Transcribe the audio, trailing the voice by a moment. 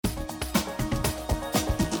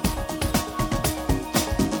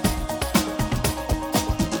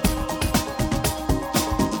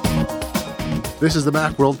This is the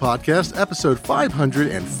Macworld Podcast, episode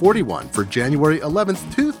 541 for January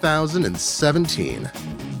 11th, 2017.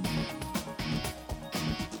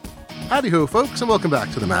 Howdy-ho, folks, and welcome back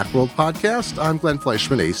to the Macworld Podcast. I'm Glenn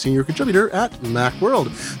Fleischman, a senior contributor at Macworld.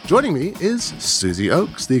 Joining me is Susie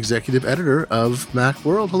Oakes, the executive editor of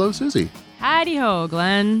Macworld. Hello, Susie. Howdy-ho,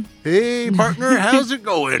 Glenn. Hey, partner, how's it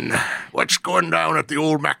going? What's going down at the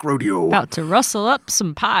old Mac Rodeo? About to rustle up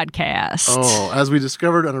some podcasts. Oh, as we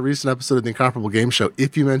discovered on a recent episode of the Incomparable Game Show,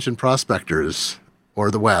 if you mention prospectors or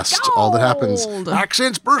the West, all that happens,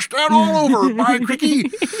 accents burst out all over. Bye, quickie.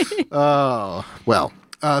 Oh, well.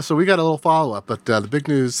 So we got a little follow-up, but the big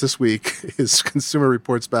news this week is Consumer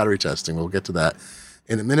Reports battery testing. We'll get to that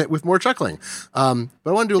in a minute with more chuckling. But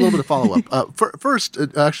I want to do a little bit of follow-up. First,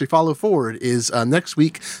 actually, follow forward is next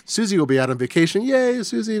week, Susie will be out on vacation. Yay,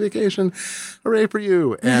 Susie, vacation. Hooray for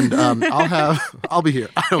you. And I'll be here.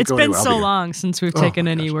 I don't it's go been anywhere. so long since we've taken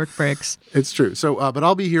any work breaks. It's true. So, but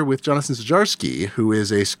I'll be here with Jonathan Zajarski, who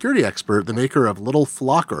is a security expert, the maker of Little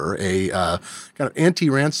Flocker, a kind of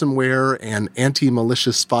anti-ransomware and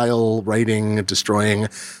anti-malicious file writing, destroying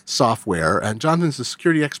software. And Jonathan's a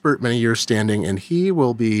security expert, many years standing, and he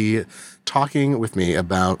will be talking with me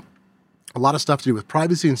about a lot of stuff to do with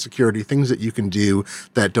privacy and security, things that you can do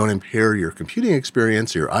that don't impair your computing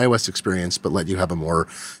experience or your iOS experience, but let you have a more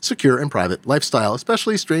secure and private lifestyle,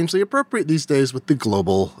 especially strangely appropriate these days with the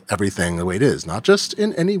global everything the way it is, not just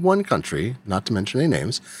in any one country, not to mention any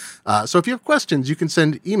names. So if you have questions, you can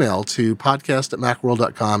send email to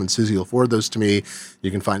podcast@macworld.com, and Susie will forward those to me. You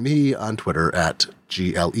can find me on Twitter at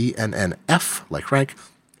GLENNF, like Frank.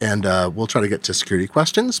 And we'll try to get to security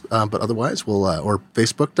questions, but otherwise or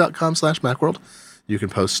facebook.com/Macworld. You can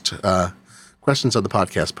post questions on the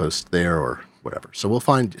podcast post there or whatever. So we'll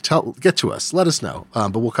get to us, let us know,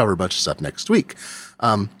 but we'll cover a bunch of stuff next week.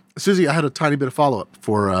 Susie, I had a tiny bit of follow-up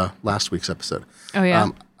for last week's episode. Oh, yeah.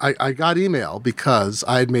 I got email because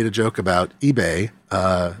I had made a joke about eBay.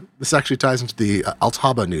 This actually ties into the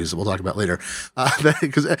Altaba news that we'll talk about later.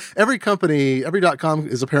 Because every company, every .com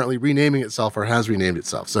is apparently renaming itself or has renamed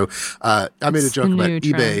itself. So I made a joke about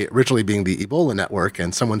eBay originally being the Ebola network,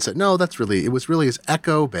 and someone said, no, it was really his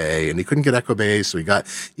Echo Bay, and he couldn't get Echo Bay, so he got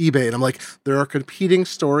eBay. And I'm like, there are competing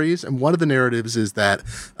stories, and one of the narratives is that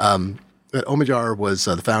Omidyar was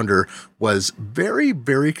the founder, was very,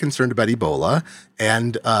 very concerned about Ebola.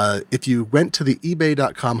 And if you went to the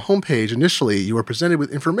eBay.com homepage initially, you were presented with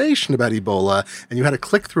information about Ebola, and you had to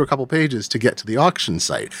click through a couple pages to get to the auction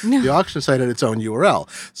site. The auction site had its own URL.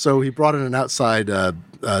 So he brought in an outside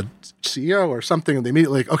CEO or something, and they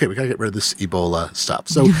immediately like, okay, we got to get rid of this Ebola stuff.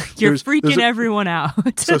 So You're freaking everyone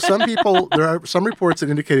out. So some people, there are some reports that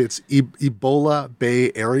indicate it's Ebola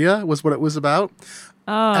Bay Area was what it was about.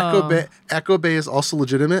 Oh. Echo Bay is also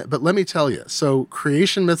legitimate, but let me tell you. So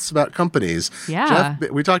creation myths about companies. Yeah.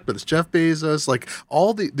 We talked about this. Jeff Bezos, like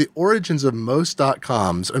all the origins of most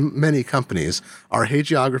 .coms and many companies are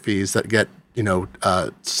hagiographies that get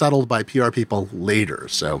settled by PR people later.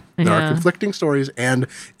 So there are conflicting stories. And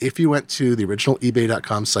if you went to the original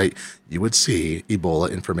eBay.com site, you would see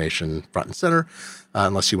Ebola information front and center,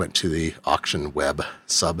 unless you went to the Auction Web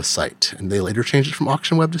sub-site. And they later changed it from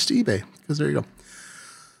Auction Web just to eBay, because there you go.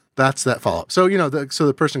 That's that follow-up. So, so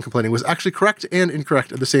the person complaining was actually correct and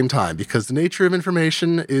incorrect at the same time, because the nature of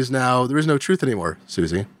information is now, there is no truth anymore,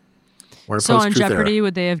 Susie. So on Jeopardy, era.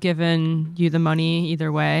 Would they have given you the money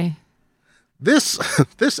either way? This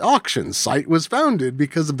auction site was founded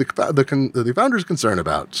because of the founder's concern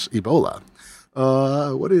about Ebola.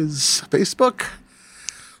 What is Facebook?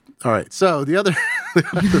 All right. So the other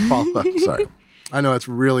follow-up, sorry. I know it's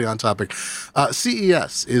really on topic.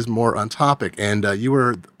 CES is more on topic, and you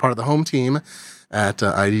were part of the home team at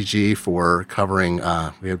IDG for covering.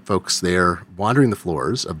 We had folks there wandering the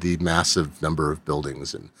floors of the massive number of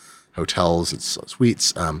buildings and hotels and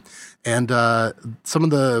suites. And some of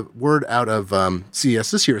the word out of CES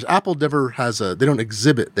this year is Apple never they don't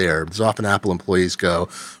exhibit there. There's often Apple employees go,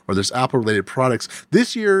 or there's Apple-related products.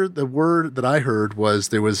 This year, the word that I heard was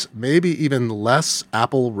there was maybe even less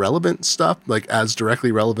Apple-relevant stuff, like as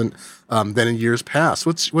directly relevant than in years past.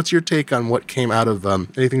 What's your take on what came out of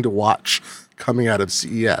anything to watch coming out of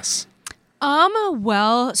CES?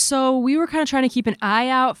 Well, so we were kind of trying to keep an eye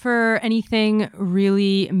out for anything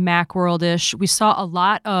really Macworld-ish. We saw a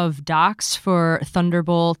lot of docks for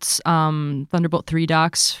Thunderbolt 3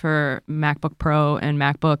 docks for MacBook Pro and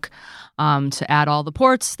MacBook to add all the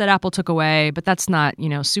ports that Apple took away, but that's not,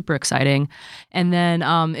 super exciting. And then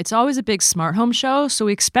it's always a big smart home show, so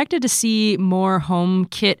we expected to see more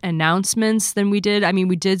HomeKit announcements than we did. I mean,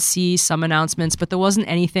 we did see some announcements, but there wasn't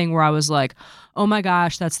anything where I was like, oh my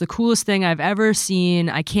gosh, that's the coolest thing I've ever seen.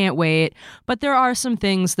 I can't wait. But there are some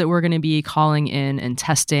things that we're going to be calling in and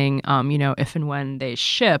testing, if and when they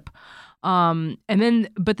ship. But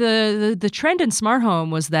the trend in smart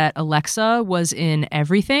home was that Alexa was in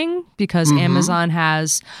everything because Amazon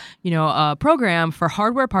has, a program for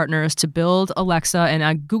hardware partners to build Alexa,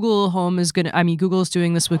 and Google Home is Google's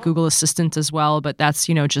doing this with Google Assistant as well, but that's,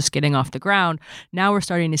 just getting off the ground. Now we're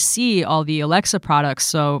starting to see all the Alexa products.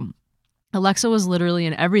 So Alexa was literally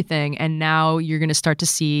in everything, and now you're going to start to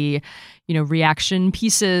see, reaction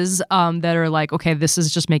pieces that are like, okay, this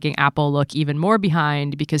is just making Apple look even more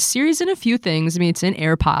behind because Siri's in a few things. I mean, it's in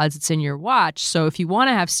AirPods, it's in your watch. So if you want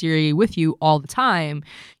to have Siri with you all the time,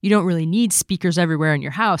 you don't really need speakers everywhere in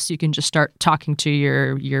your house. You can just start talking to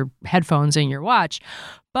your headphones in your watch.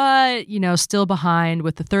 But, still behind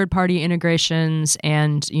with the third-party integrations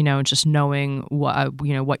and, just knowing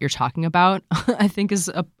what you're talking about, I think is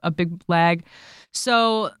a big lag.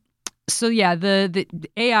 So yeah, the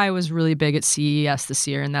AI was really big at CES this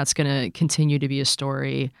year, and that's going to continue to be a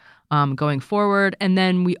story going forward. And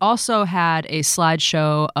then we also had a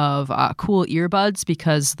slideshow of cool earbuds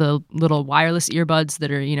because the little wireless earbuds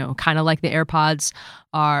that are, kind of like the AirPods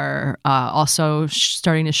are also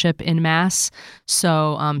starting to ship in mass.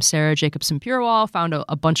 So Sarah Jacobson Purewall found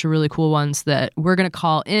a bunch of really cool ones that we're going to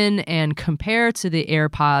call in and compare to the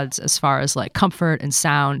AirPods as far as like comfort and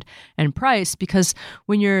sound and price. Because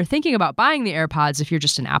when you're thinking about buying the AirPods, if you're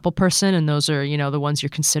just an Apple person and those are, the ones you're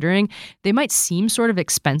considering, they might seem sort of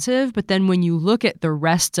expensive. But then when you look at the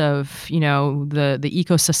rest of, the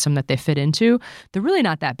ecosystem that they fit into, they're really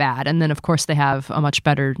not that bad. And then, of course, they have a much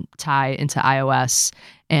better tie into iOS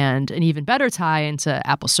and an even better tie into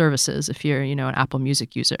Apple services if you're, an Apple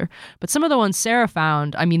Music user. But some of the ones Sarah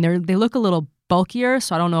found, they look a little bulkier,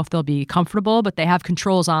 so I don't know if they'll be comfortable, but they have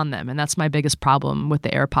controls on them, and that's my biggest problem with the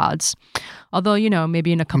AirPods. Although,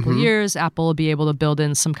 maybe in a couple of years, Apple will be able to build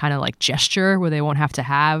in some kind of like gesture where they won't have to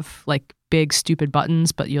have like big stupid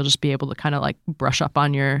buttons, but you'll just be able to kind of like brush up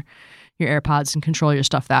on your AirPods and control your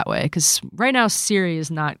stuff that way. Because right now, Siri is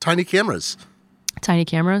not... Tiny cameras. Tiny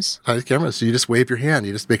cameras? Tiny cameras. So you just wave your hand.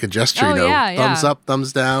 You just make a gesture, thumbs up,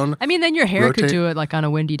 thumbs down. Then your hair rotate. could do it like on a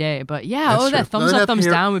windy day. But yeah, That's true. that thumbs up, thumbs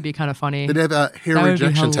down would be kind of funny. They'd have hair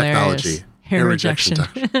rejection technology. Hair rejection.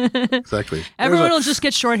 Exactly. Everyone will just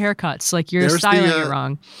get short haircuts. Like you're styling it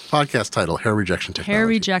wrong. Podcast title: Hair rejection technology. Hair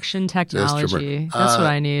rejection technology. That's what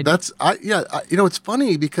I need. It's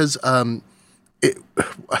funny because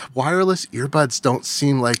wireless earbuds don't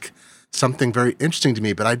seem like something very interesting to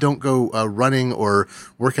me, but I don't go running or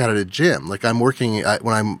work out at a gym. Like I'm working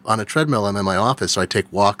when I'm on a treadmill, I'm in my office, so I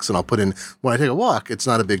take walks and when I take a walk, it's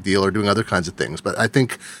not a big deal, or doing other kinds of things. But I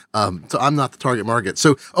think, so I'm not the target market.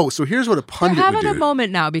 So here's what a pundit would do. They're having a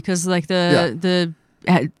moment now because like the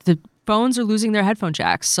phones are losing their headphone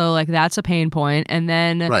jacks, so like that's a pain point. And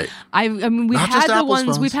then right. We've had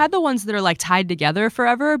the ones that are like tied together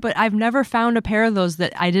forever, but I've never found a pair of those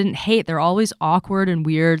that I didn't hate. They're always awkward and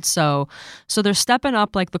weird. So they're stepping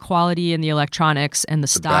up like the quality and the electronics and the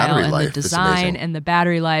style and the design and the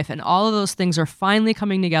battery life, and all of those things are finally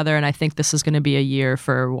coming together. And I think this is going to be a year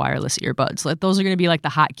for wireless earbuds. Like those are going to be like the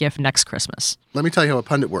hot gift next Christmas. Let me tell you how a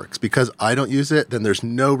pundit works. Because I don't use it, then there's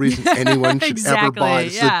no reason anyone should ever buy it.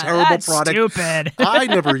 It's a terrible product. Stupid. I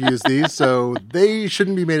never use these, so they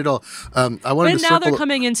shouldn't be made at all. They're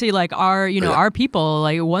coming into like our people.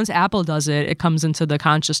 Like once Apple does it, it comes into the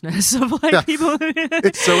consciousness of like people.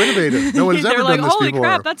 It's so innovative. No one has ever done this before. Holy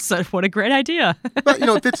crap! What a great idea. But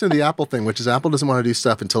it fits into the Apple thing, which is Apple doesn't want to do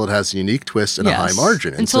stuff until it has a unique twist and a high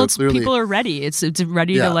margin. And until people are ready. It's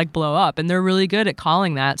ready to like blow up, and they're really good at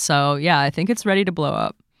calling that. So yeah, I think it's ready to blow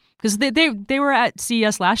up. Because they were at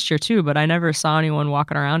CES last year too, but I never saw anyone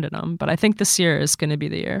walking around in them. But I think this year is going to be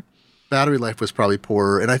the year. Battery life was probably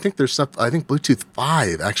poorer, and I think there's stuff. I think Bluetooth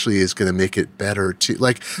 5 actually is going to make it better too.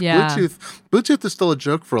 Bluetooth is still a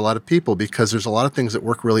joke for a lot of people because there's a lot of things that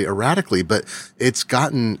work really erratically. But it's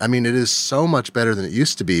gotten. It is so much better than it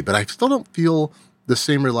used to be. But I still don't feel the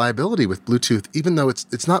same reliability with Bluetooth, even though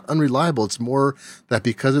it's not unreliable. It's more that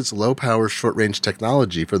because it's low power, short range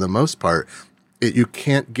technology for the most part. You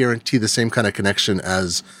can't guarantee the same kind of connection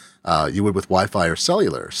as you would with Wi-Fi or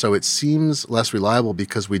cellular. So it seems less reliable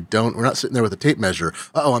because we're not sitting there with a tape measure.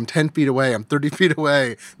 I'm 10 feet away. I'm 30 feet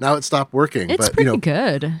away. Now it stopped working. It's pretty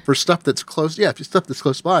good. For stuff that's close. Yeah, for stuff that's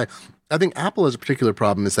close by. I think Apple has a particular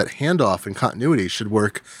problem is that handoff and continuity should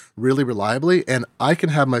work really reliably. And I can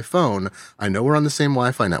have my phone. I know we're on the same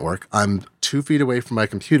Wi-Fi network. I'm 2 feet away from my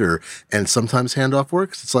computer. And sometimes handoff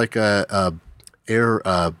works. It's like a air...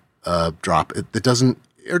 drop. It doesn't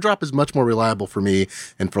AirDrop is much more reliable for me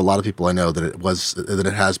and for a lot of people I know than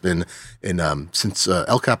it has been since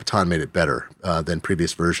El Capitan made it better than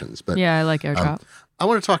previous versions. But yeah, I like AirDrop. I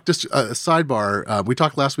want to talk just a sidebar. We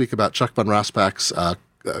talked last week about Chuck von Rossbach's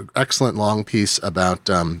excellent long piece about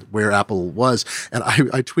where Apple was, and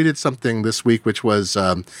I tweeted something this week, which was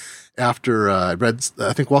after I read,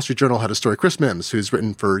 I think Wall Street Journal had a story. Chris Mims, who's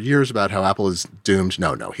written for years about how Apple is doomed.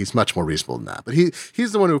 No, he's much more reasonable than that. But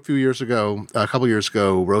he's the one who a couple years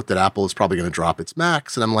ago, wrote that Apple is probably going to drop its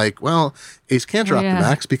Macs. And I'm like, well, Ace can't drop the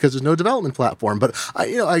Macs because there's no development platform. But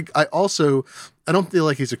I also, I don't feel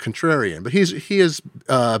like he's a contrarian, but he has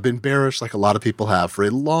been bearish, like a lot of people have, for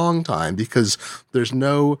a long time because there's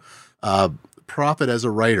no profit as a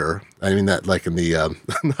writer. I mean that like in the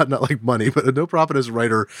not like money, but no profit as a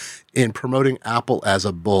writer in promoting Apple as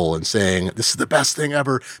a bull and saying this is the best thing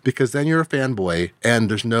ever, because then you're a fanboy and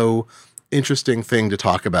there's no interesting thing to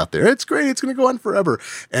talk about there. It's great. It's going to go on forever.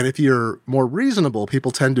 And if you're more reasonable,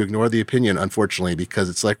 people tend to ignore the opinion, unfortunately, because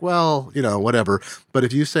it's like, well, whatever. But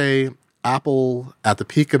if you say Apple at the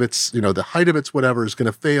peak of its, the height of its whatever is going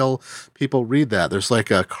to fail, people read that. There's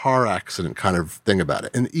like a car accident kind of thing about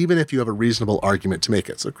it. And even if you have a reasonable argument to make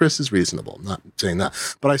it. So Chris is reasonable. I'm not saying that.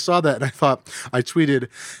 But I saw that and I tweeted,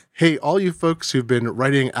 hey, all you folks who've been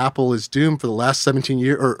writing Apple is doomed for the last 17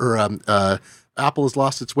 years, or Apple has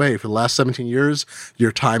lost its way for the last 17 years,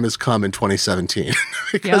 your time has come in 2017.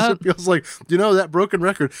 Because it feels like, that broken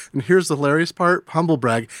record. And here's the hilarious part, humble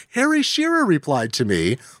brag, Harry Shearer replied to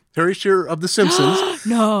me, Harry Shearer of The Simpsons.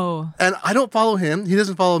 No. And I don't follow him. He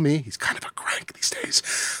doesn't follow me. He's kind of a crank these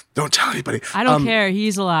days. Don't tell anybody. I don't care.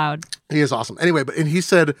 He's allowed. He is awesome. Anyway, and he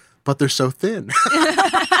said, but they're so thin.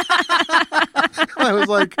 I was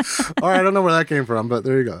like, all right, I don't know where that came from, but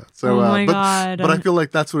there you go. So, oh my God. But I feel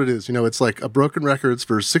like that's what it is. It's like a broken records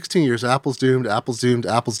for 16 years. Apple's doomed. Apple's doomed.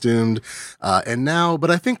 Apple's doomed. And now,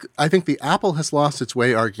 but I think the Apple has lost its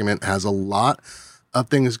way argument has a lot of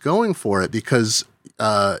things going for it, because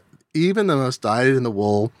even the most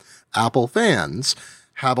dyed-in-the-wool Apple fans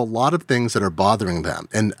have a lot of things that are bothering them.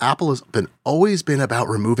 And Apple has always been about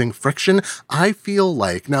removing friction. I feel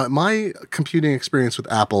like, now my computing experience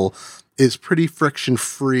with Apple is pretty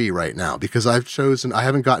friction-free right now, because I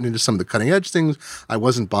haven't gotten into some of the cutting-edge things. I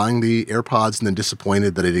wasn't buying the AirPods and then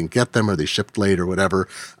disappointed that I didn't get them or they shipped late or whatever.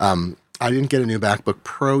 I didn't get a new MacBook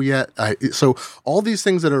Pro yet. So all these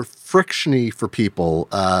things that are frictiony for people,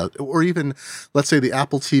 or even, let's say, the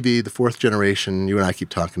Apple TV, the 4th generation, you and I keep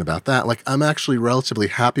talking about that. Like, I'm actually relatively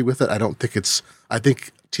happy with it. I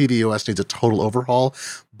think tvOS needs a total overhaul,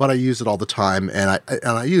 but I use it all the time, and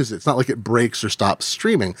I use it. It's not like it breaks or stops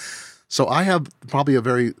streaming. So I have probably a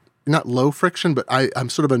very, not low friction, but I'm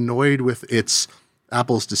sort of annoyed with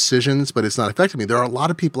Apple's decisions, but it's not affecting me. There are a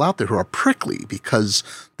lot of people out there who are prickly because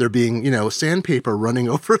they're being, sandpaper running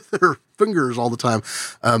over their fingers all the time.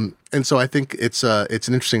 And so I think it's an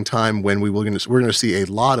interesting time when we're going to see a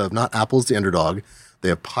lot of, not Apple's the underdog. They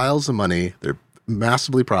have piles of money. They're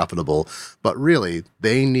massively profitable, but really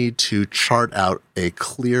they need to chart out a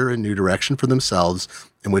clear and new direction for themselves,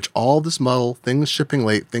 in which all this muddle, things shipping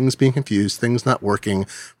late, things being confused, things not working,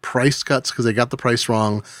 price cuts because they got the price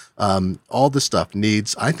wrong, all this stuff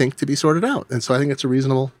needs, I think, to be sorted out. And so I think it's a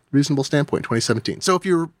reasonable standpoint, 2017. So if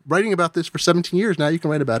you're writing about this for 17 years, now you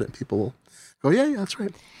can write about it and people will go, yeah, that's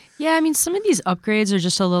right. Yeah, I mean, some of these upgrades are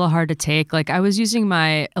just a little hard to take. Like, I was using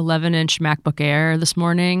my 11-inch MacBook Air this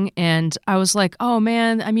morning, and I was like, oh,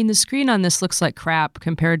 man, I mean, the screen on this looks like crap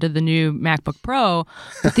compared to the new MacBook Pro,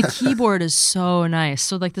 but the keyboard is so nice.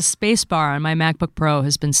 So, like, the space bar on my MacBook Pro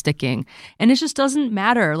has been sticking, and it just doesn't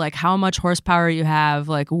matter, like, how much horsepower you have,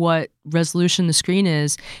 like, what resolution the screen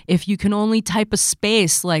is, if you can only type a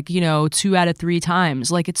space, like, 2 out of 3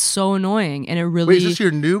 times. Like, it's so annoying, and it really... Wait, is this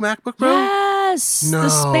your new MacBook Pro? Yes, no. The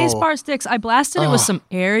space bar sticks. I blasted it with some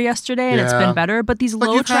air yesterday, and it's been better. But these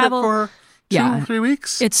low travel, had it for 3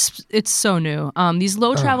 weeks. It's so new. These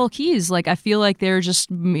low travel keys, like, I feel like they're just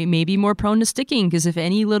maybe more prone to sticking, because if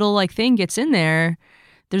any little like thing gets in there,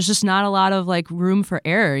 there's just not a lot of like room for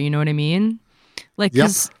error. You know what I mean? Like,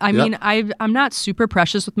 because mean, I'm not super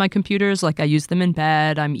precious with my computers. Like, I use them in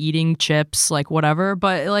bed. I'm eating chips, like whatever.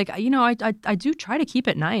 But like, I do try to keep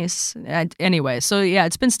it nice. Anyway, so yeah,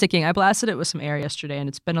 it's been sticking. I blasted it with some air yesterday, and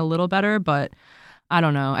it's been a little better. But I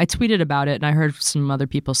don't know. I tweeted about it, and I heard some other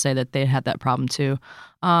people say that they had that problem too.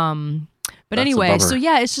 But anyway, so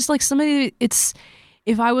yeah, it's just like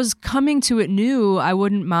if I was coming to it new, I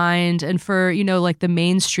wouldn't mind. And for, like the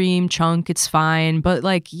mainstream chunk, it's fine. But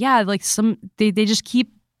like, yeah, like they just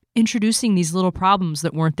keep introducing these little problems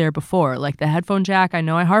that weren't there before, like the headphone jack. I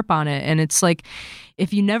know I harp on it, and it's like,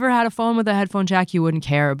 if you never had a phone with a headphone jack, you wouldn't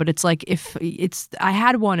care. But it's like, I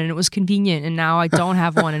had one and it was convenient, and now I don't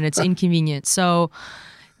have one and it's inconvenient. So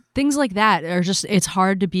things like that are just, it's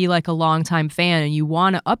hard to be like a longtime fan, and you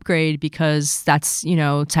want to upgrade because that's,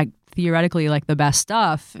 theoretically like the best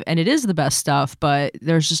stuff, and it is the best stuff, but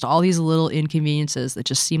there's just all these little inconveniences that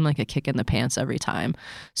just seem like a kick in the pants every time.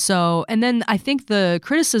 So, and then I think the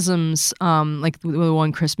criticisms, like the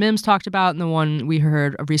one Chris Mims talked about and the one we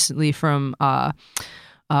heard recently from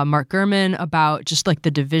Mark Gurman about just like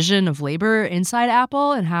the division of labor inside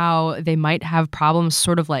Apple and how they might have problems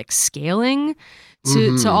sort of like scaling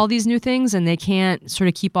to all these new things, and they can't sort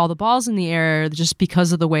of keep all the balls in the air just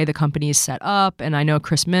because of the way the company is set up. And I know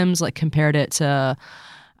Chris Mims like compared it to,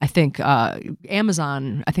 I think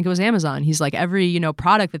Amazon. I think it was Amazon. He's like, every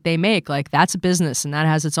product that they make, like that's a business, and that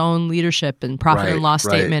has its own leadership and profit and loss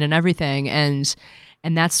statement and everything.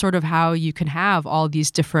 And that's sort of how you can have all these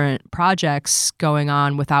different projects going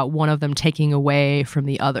on without one of them taking away from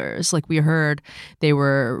the others. Like we heard they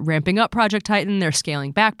were ramping up Project Titan, they're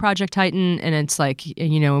scaling back Project Titan, and it's like,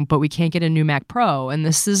 but we can't get a new Mac Pro. And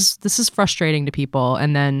this is frustrating to people.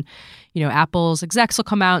 And then, Apple's execs will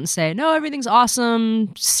come out and say, no, everything's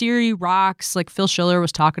awesome. Siri rocks. Like Phil Schiller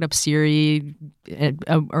was talking up Siri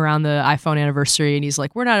around the iPhone anniversary, and he's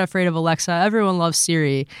like, we're not afraid of Alexa. Everyone loves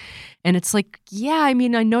Siri. And it's like, yeah, I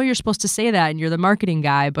mean, I know you're supposed to say that and you're the marketing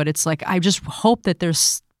guy, but it's like, I just hope that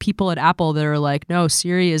there's people at Apple that are like, no,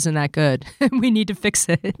 Siri isn't that good. We need to fix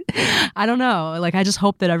it. I don't know. Like, I just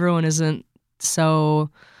hope that everyone isn't so,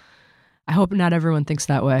 I hope not everyone thinks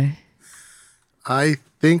that way. I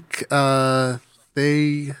think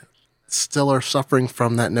they still are suffering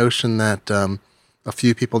from that notion that a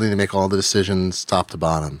few people need to make all the decisions top to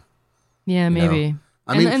bottom. Yeah, maybe.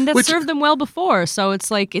 I mean, and that served them well before, so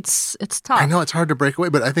it's like it's tough. I know it's hard to break away,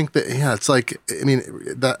 but I think that it's like, I mean,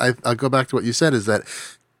 I'll go back to what you said, is that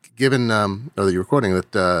given or that you're quoting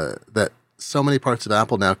that so many parts of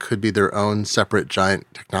Apple now could be their own separate giant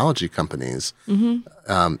technology companies.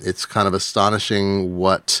 It's kind of astonishing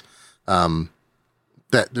what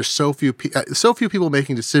that there's so few people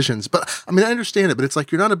making decisions. But I mean, I understand it, but it's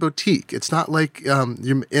like, you're not a boutique. It's not like I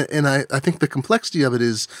think the complexity of it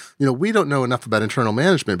is, we don't know enough about internal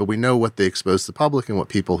management, but we know what they expose to the public and what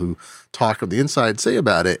people who talk on the inside say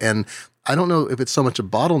about it. And I don't know if it's so much a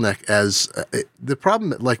bottleneck as the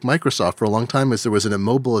problem at like Microsoft for a long time is there was an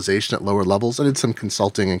immobilization at lower levels. I did some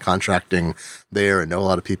consulting and contracting there and know a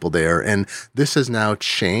lot of people there. And this has now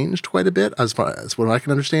changed quite a bit as far as what I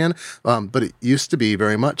can understand. But it used to be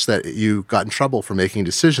very much that you got in trouble for making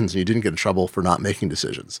decisions and you didn't get in trouble for not making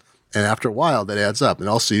decisions. And after a while, that adds up. It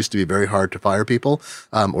also used to be very hard to fire people,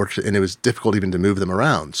 and it was difficult even to move them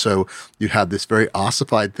around. So you had this very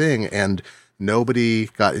ossified thing, and nobody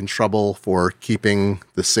got in trouble for keeping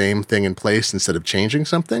the same thing in place instead of changing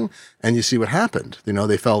something. And you see what happened.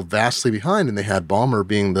 They fell vastly behind, and they had Ballmer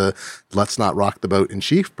being the let's not rock the boat in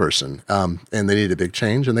chief person. And they needed a big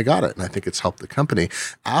change, and they got it. And I think it's helped the company.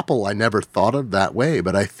 Apple, I never thought of that way,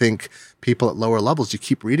 but I think people at lower levels, you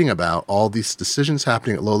keep reading about all these decisions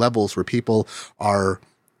happening at low levels where people are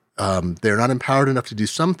they're not empowered enough to do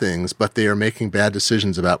some things, but they are making bad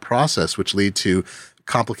decisions about process, which lead to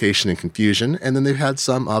complication and confusion. And then they've had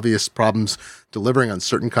some obvious problems delivering on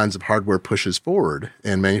certain kinds of hardware pushes forward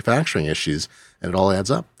and manufacturing issues, and it all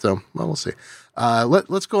adds up. So, well, we'll see.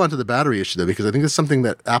 Let's go on to the battery issue, though, because I think it's something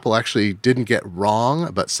that Apple actually didn't get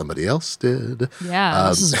wrong, but somebody else did. Yeah,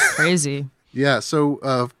 this is crazy. Yeah, so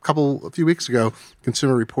a few weeks ago,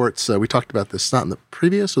 Consumer Reports, we talked about this, not in the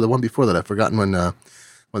previous or the one before that. I've forgotten when the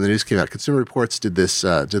news came out. Consumer Reports did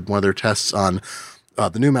one of their tests on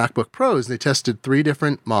the new MacBook Pros. They tested 3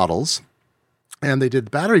 different models, and they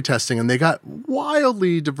did battery testing, and they got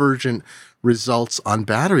wildly divergent results on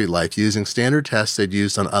battery life using standard tests they'd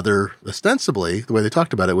used on other, ostensibly, the way they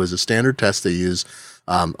talked about it was a standard test they use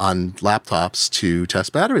on laptops to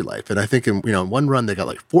test battery life. And I think in one run, they got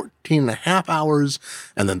like 14 and a half hours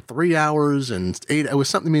and then 3 hours and 8. It was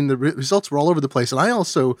something, I mean, the results were all over the place. And I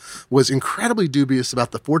also was incredibly dubious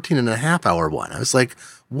about the 14 and a half hour one. I was like,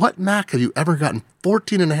 what Mac have you ever gotten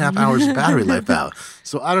 14 and a half hours of battery life out?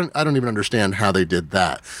 So I don't even understand how they did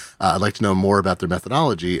that. I'd like to know more about their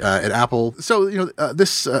methodology at Apple. So,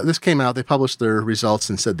 this came out, they published their results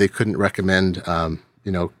and said they couldn't recommend,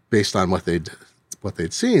 based on what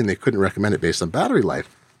they'd seen, they couldn't recommend it based on battery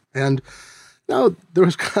life. And now there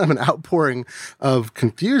was kind of an outpouring of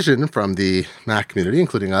confusion from the Mac community,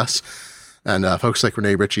 including us. And folks like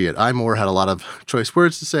Rene Ritchie at iMore had a lot of choice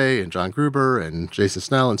words to say, and John Gruber and Jason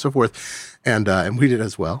Snell and so forth. And we did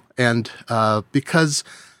as well. And because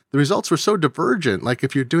the results were so divergent. Like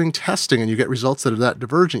if you're doing testing and you get results that are that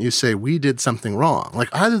divergent, you say, we did something wrong. Like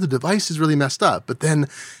either the device is really messed up, but then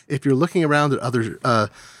if you're looking around at other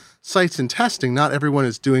sites in testing, not everyone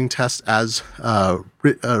is doing tests as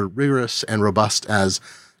rigorous and robust as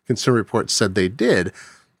Consumer Reports said they did.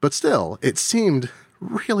 But still, it seemed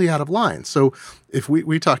really out of line. So if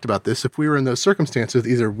we talked about this, if we were in those circumstances,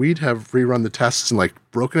 either we'd have rerun the tests and like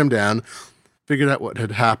broken them down, figured out what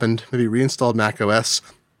had happened, maybe reinstalled macOS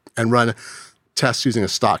and run tests using a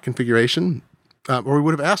stock configuration, or we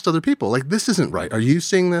would have asked other people, like, this isn't right. Are you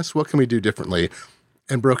seeing this? What can we do differently?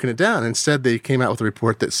 And broken it down. Instead, they came out with a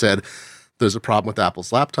report that said, there's a problem with Apple's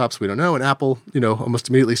laptops. We don't know. And Apple, almost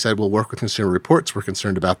immediately said, we'll work with Consumer Reports. We're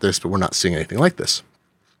concerned about this, but we're not seeing anything like this.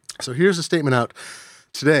 So here's a statement out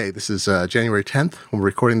today. This is January 10th. When we're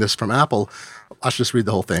recording this from Apple, I should just read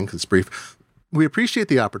the whole thing because it's brief. We appreciate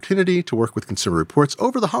the opportunity to work with Consumer Reports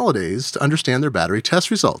over the holidays to understand their battery test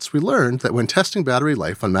results. We learned that when testing battery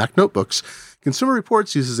life on Mac notebooks, Consumer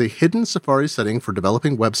Reports uses a hidden Safari setting for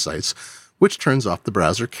developing websites, which turns off the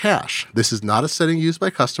browser cache. This is not a setting used by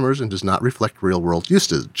customers and does not reflect real-world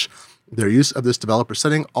usage. Their use of this developer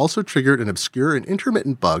setting also triggered an obscure and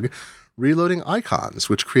intermittent bug, reloading icons,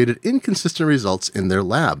 which created inconsistent results in their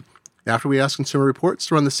lab. After we asked Consumer Reports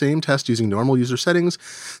to run the same test using normal user settings,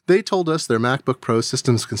 they told us their MacBook Pro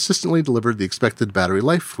systems consistently delivered the expected battery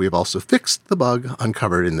life. We have also fixed the bug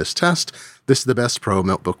uncovered in this test. This is the best Pro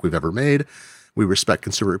notebook we've ever made. We respect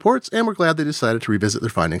Consumer Reports, and we're glad they decided to revisit their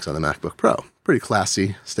findings on the MacBook Pro. Pretty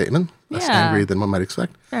classy statement. Less angry than one might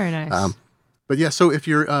expect. Very nice. But yeah, so if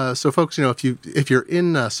you're, folks, if you're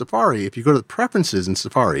in Safari, if you go to the preferences in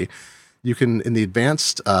Safari, you can, in the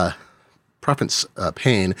advanced preference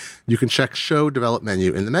pane, you can check Show Develop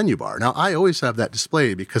Menu in the menu bar. Now, I always have that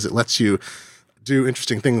displayed because it lets you do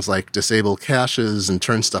interesting things like disable caches and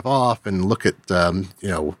turn stuff off and look at,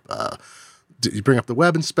 you bring up the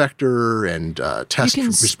web inspector and test responsive. You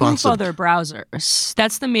can spoof other browsers.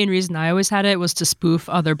 That's the main reason I always had it, was to spoof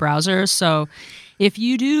other browsers. So if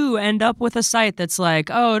you do end up with a site that's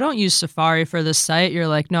like, oh, don't use Safari for this site, you're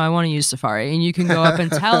like, no, I want to use Safari. And you can go up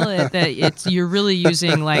and tell it that you're really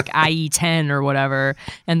using like IE10 or whatever.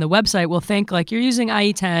 And the website will think like you're using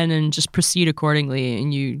IE10 and just proceed accordingly.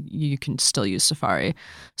 And you can still use Safari.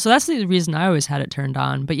 So that's the reason I always had it turned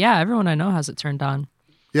on. But yeah, everyone I know has it turned on.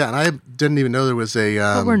 Yeah, and I didn't even know there was a.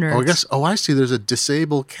 We're nerds. I see. There's a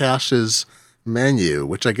disable caches menu,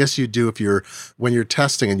 which I guess you do when you're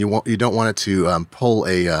testing and you don't want it to pull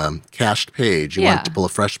a cached page. You want it to pull a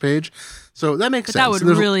fresh page. So that makes sense. That would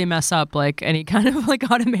really mess up like any kind of like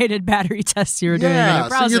automated battery tests you were doing in a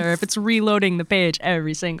browser if it's reloading the page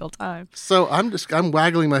every single time. So I'm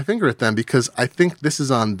waggling my finger at them because I think this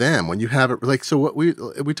is on them when you have it like, so what we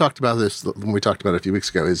talked about this when we talked about it a few weeks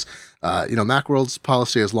ago is, Macworld's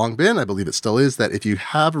policy has long been, I believe it still is, that if you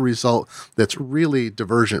have a result that's really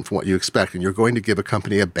divergent from what you expect and you're going to give a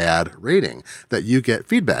company a bad rating, that you get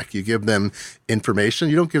feedback. You give them information.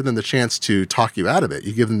 You don't give them the chance to talk you out of it.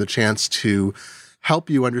 You give them the chance to help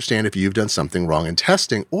you understand if you've done something wrong in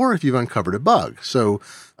testing or if you've uncovered a bug. So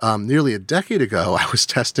nearly a decade ago, I was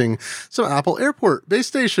testing some Apple Airport base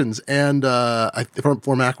stations and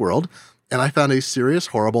for Macworld, and I found a serious,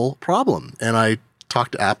 horrible problem. And I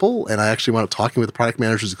talked to Apple, and I actually wound up talking with the product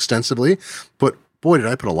managers extensively. But boy, did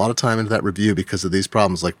I put a lot of time into that review because of these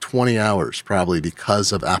problems, like 20 hours probably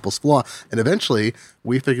because of Apple's flaw. And eventually,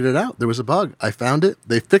 we figured it out. There was a bug. I found it.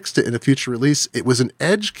 They fixed it in a future release. It was an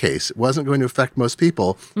edge case. It wasn't going to affect most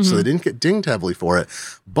people, so they didn't get dinged heavily for it.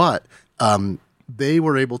 But they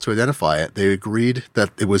were able to identify it. They agreed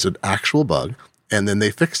that it was an actual bug. And then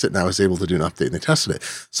they fixed it, and I was able to do an update, and they tested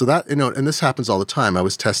it. So that, and this happens all the time. I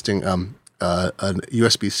was testing an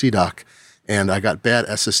USB-C dock, and I got bad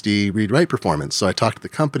SSD read-write performance. So I talked to the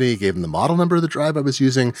company, gave them the model number of the drive I was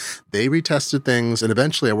using. They retested things, and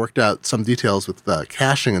eventually I worked out some details with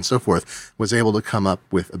caching and so forth, was able to come up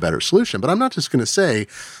with a better solution. But I'm not just going to say,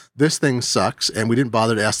 this thing sucks, and we didn't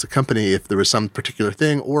bother to ask the company if there was some particular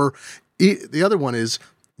thing. Or the other one is,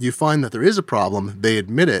 you find that there is a problem, they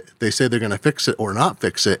admit it, they say they're going to fix it or not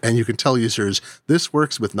fix it, and you can tell users, this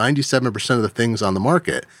works with 97% of the things on the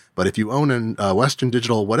market, but if you own a Western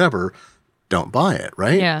Digital whatever, don't buy it,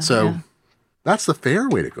 right? Yeah. So that's the fair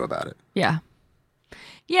way to go about it. Yeah.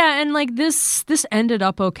 Yeah, and like this ended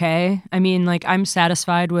up okay. I mean, like I'm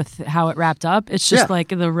satisfied with how it wrapped up. It's just like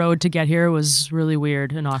the road to get here was really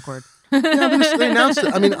weird and awkward. Yeah, they announced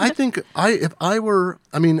it. I mean, I think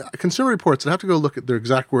Consumer Reports, I'd have to go look at their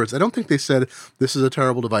exact words. I don't think they said, this is a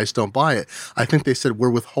terrible device, don't buy it. I think they said, we're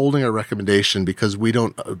withholding our recommendation because we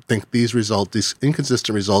don't think these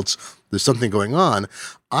inconsistent results, there's something going on.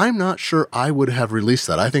 I'm not sure I would have released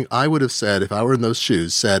that. I think I would have said, if I were in those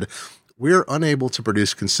shoes, we're unable to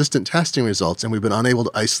produce consistent testing results, and we've been unable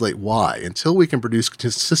to isolate why. Until we can produce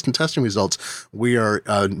consistent testing results, we are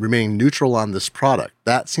remaining neutral on this product.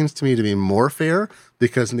 That seems to me to be more fair,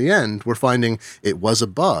 because in the end, we're finding it was a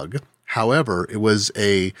bug. However, it was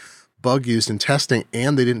a bug used in testing,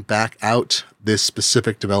 and they didn't back out this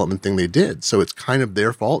specific development thing they did. So it's kind of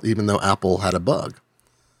their fault, even though Apple had a bug.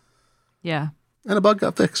 Yeah. And a bug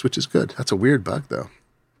got fixed, which is good. That's a weird bug, though.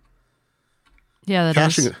 Yeah,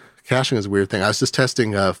 Caching is a weird thing. I was just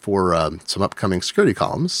testing for some upcoming security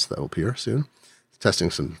columns that will appear soon. Testing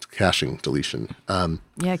some caching deletion.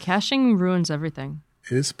 Yeah, caching ruins everything.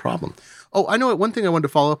 It is a problem. Oh, I know one thing I wanted to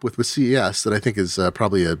follow up with CES that I think is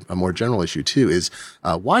probably a more general issue too is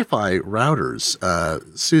Wi-Fi routers.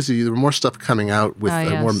 Susie, there were more stuff coming out with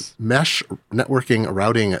more mesh networking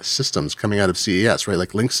routing systems coming out of CES, right?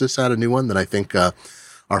 Like Linksys had a new one that I think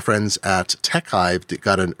our friends at TechHive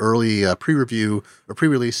got an early pre-review or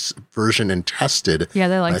pre-release version and tested. Yeah,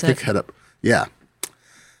 they liked it. I think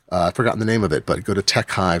I've forgotten the name of it, but go to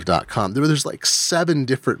techhive.com. There's like 7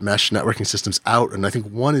 different mesh networking systems out, and I think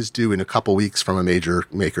one is due in a couple weeks from a major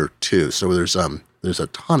maker too. So there's a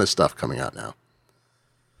ton of stuff coming out now.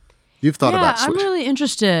 You've thought about switching. I'm really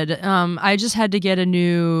interested. I just had to get a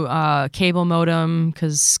new cable modem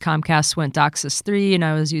because Comcast went DOCSIS 3 and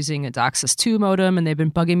I was using a DOCSIS 2 modem, and they've been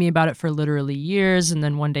bugging me about it for literally years. And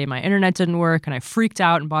then one day my internet didn't work and I freaked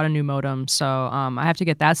out and bought a new modem. So I have to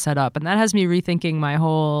get that set up. And that has me rethinking my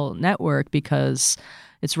whole network because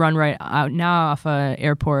it's run right out now off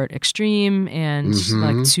Airport Extreme and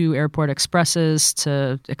like 2 Airport Expresses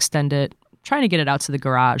to extend it. Trying to get it out to the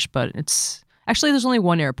garage, but it's... Actually, there's only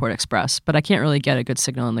one Airport Express, but I can't really get a good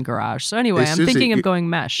signal in the garage. So anyway, I'm thinking of going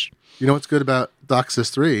mesh. You know what's good about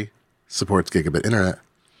DOCSIS 3? Supports gigabit internet.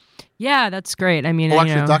 Yeah, that's great. I mean,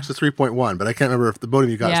 DOCSIS 3.1, but I can't remember if the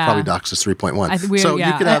modem you got is probably DOCSIS 3.1.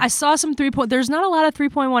 You could have... I saw some 3. There's not a lot of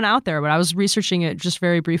 3.1 out there, but I was researching it just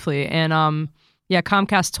very briefly, and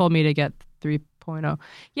Comcast told me to get 3.0.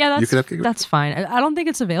 Yeah, that's fine. I don't think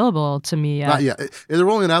it's available to me yet. Not yet. They're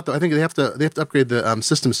rolling it out though. I think they have to upgrade the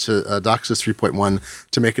systems to DOCSIS 3.1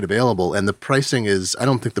 to make it available. And the pricing is, I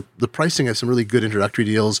don't think the pricing has some really good introductory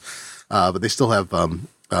deals, but they still have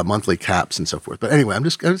monthly caps and so forth. But anyway, I'm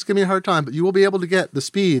just giving you a hard time. But you will be able to get the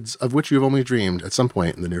speeds of which you've only dreamed at some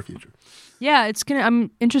point in the near future. Yeah,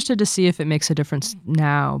 I'm interested to see if it makes a difference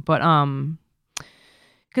now, but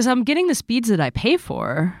because I'm getting the speeds that I pay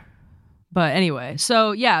for. But anyway,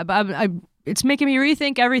 so yeah, it's making me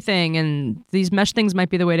rethink everything, and these mesh things might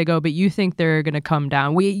be the way to go. But you think they're going to come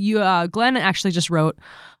down? Glenn actually just wrote,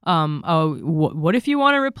 what if you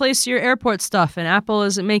want to replace your airport stuff and Apple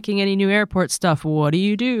isn't making any new airport stuff? What do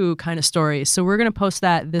you do? Kind of story. So we're going to post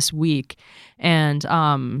that this week, and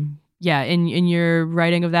in your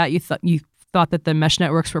writing of that, you thought that the mesh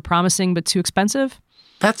networks were promising but too expensive.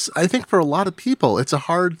 I think for a lot of people, it's a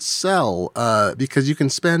hard sell because you can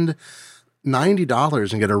spend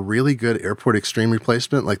 $90 and get a really good Airport Extreme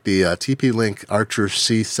replacement, like the TP-Link Archer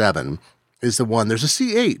C7 is the one. There's a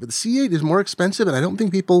C8, but the C8 is more expensive, and I don't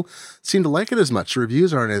think people seem to like it as much. The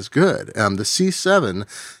reviews aren't as good. The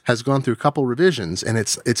C7 has gone through a couple revisions, and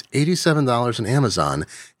it's $87 on Amazon.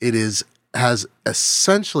 It has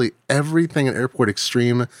essentially everything an Airport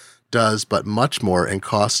Extreme does, but much more, and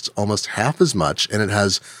costs almost half as much, and it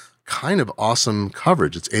has kind of awesome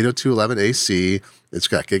coverage. It's 802.11ac. It's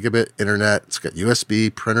got gigabit internet. It's got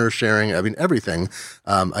USB, printer sharing. I mean, everything.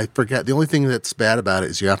 I forget. The only thing that's bad about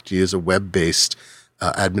it is you have to use a web-based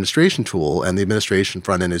administration tool, and the administration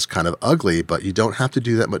front end is kind of ugly, but you don't have to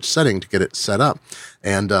do that much setting to get it set up.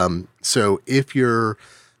 And so if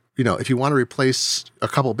if you want to replace a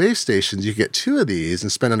couple base stations, you get 2 of these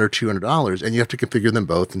and spend under $200, and you have to configure them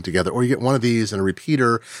both and together. Or you get one of these and a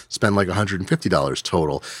repeater, spend like $150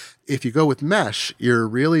 total. If you go with mesh, you're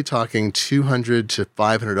really talking $200 to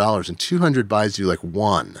 $500, and $200 buys you like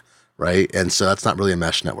one, right? And so that's not really a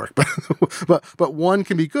mesh network, but one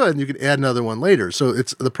can be good, and you can add another one later. So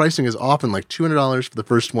the pricing is often like $200 for the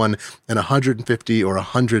first one and $150 or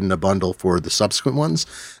 $100 in a bundle for the subsequent ones.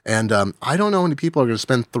 And I don't know how many people are going to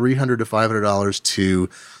spend $300 to $500 to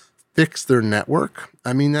fix their network.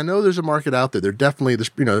 I mean, I know there's a market out there.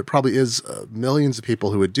 There probably is millions of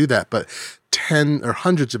people who would do that, but 10 or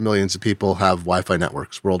hundreds of millions of people have Wi-Fi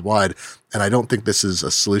networks worldwide, and I don't think this is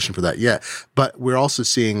a solution for that yet. But we're also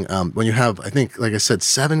seeing when you have, I think, like I said,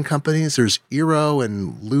 7 companies. There's Eero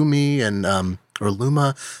and Lumi and or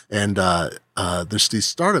Luma, and there's these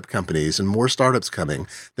startup companies and more startups coming.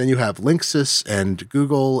 Then you have Linksys and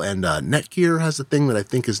Google, and Netgear has a thing that I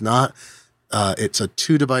think is not. It's a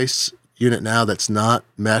 2-device unit now that's not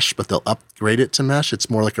mesh, but they'll upgrade it to mesh. It's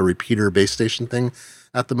more like a repeater base station thing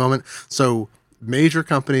at the moment. So major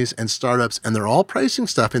companies and startups, and they're all pricing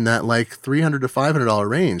stuff in that like $300 to $500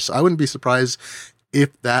 range. So I wouldn't be surprised if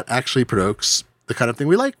that actually provokes the kind of thing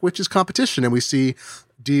we like, which is competition. And we see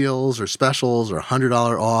deals or specials or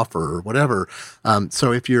 $100 off or whatever.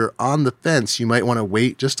 So if you're on the fence, you might want to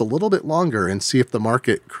wait just a little bit longer and see if the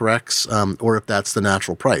market corrects or if that's the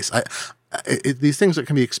natural price. These things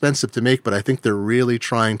can be expensive to make, but I think they're really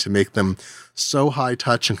trying to make them so high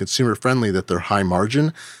touch and consumer friendly that they're high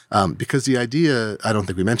margin. Because the idea, I don't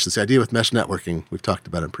think we mentioned this, the idea with mesh networking, we've talked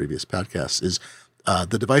about in previous podcasts, is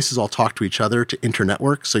the devices all talk to each other to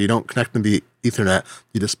internetwork. So you don't connect them via Ethernet.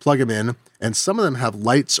 You just plug them in. And some of them have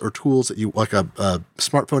lights or tools that you, like a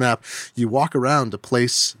smartphone app, you walk around to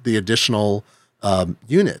place the additional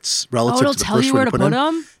units relative to the tell first you one where you to put put in.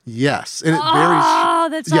 them? Yes, and it varies. Oh,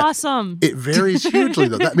 that's awesome. It varies hugely,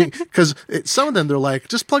 though. That because some of them they're like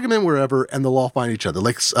just plug them in wherever, and they'll all find each other.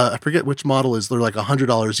 Like I forget which model is. They're like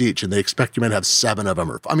 $100 each, and they expect you might have 7 of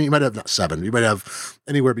them, or I mean, you might have not 7. You might have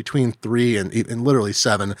anywhere between 3 and literally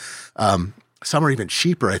 7. Some are even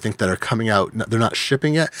cheaper, I think, that are coming out. They're not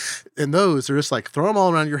shipping yet. And those are just like throw them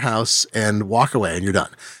all around your house and walk away, and you're done.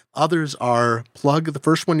 Others are plug the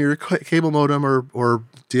first one your cable modem or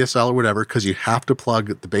DSL or whatever, because you have to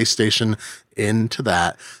plug the base station into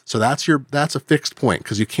that. So that's a fixed point,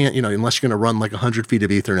 because you can't, unless you're going to run like 100 feet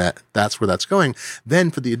of Ethernet, that's where that's going.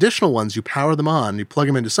 Then for the additional ones, you power them on, you plug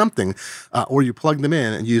them into something, or you plug them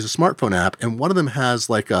in and use a smartphone app. And one of them has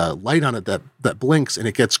like a light on it that blinks and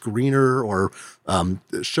it gets greener or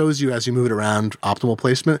shows you as you move it around optimal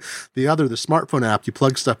placement. The other, the smartphone app, you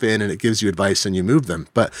plug stuff in and it gives you advice and you move them.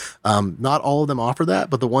 But not all of them offer that,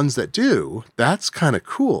 but the ones that do, that's kind of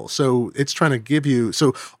cool. So it's trying to give you,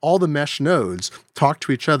 so all the mesh nodes talk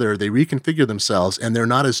to each other, they reconfigure themselves, and they're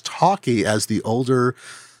not as talky as the older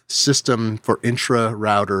system for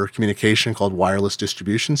intra-router communication called wireless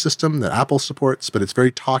distribution system that Apple supports, but it's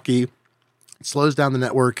very talky. It slows down the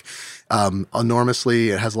network enormously.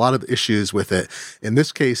 It has a lot of issues with it. In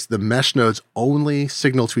this case, the mesh nodes only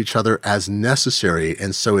signal to each other as necessary,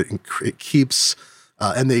 and so it keeps,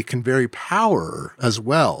 and they can vary power as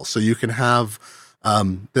well. So you can have,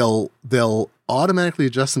 they'll automatically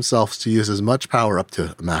adjust themselves to use as much power up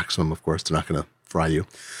to a maximum. Of course, they're not going to fry you.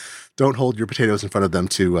 Don't hold your potatoes in front of them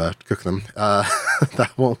to cook them.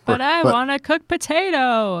 That won't work. But I want to cook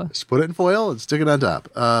potato. Just put it in foil and stick it on top.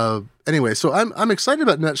 Anyway, so I'm excited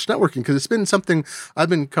about mesh networking because it's been something I've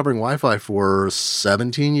been covering Wi-Fi for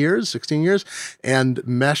 16 years, and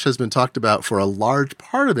mesh has been talked about for a large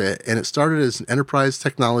part of it. And it started as an enterprise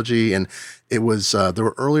technology, and it was there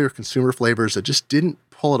were earlier consumer flavors that just didn't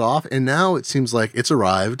pull it off, and now it seems like it's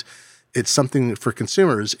arrived. It's something for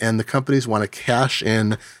consumers, and the companies want to cash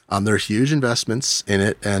in on their huge investments in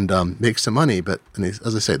it and make some money. But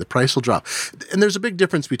as I say, the price will drop. And there's a big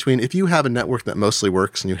difference between if you have a network that mostly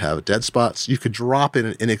works and you have dead spots, you could drop in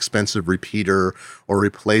an inexpensive repeater or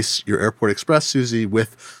replace your Airport Express Suzy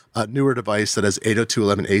with a newer device that has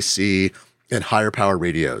 802.11ac and higher power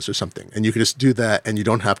radios or something. And you can just do that and you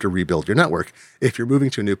don't have to rebuild your network. If you're moving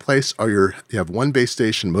to a new place or you have one base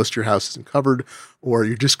station, most of your house isn't covered, or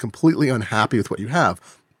you're just completely unhappy with what you have,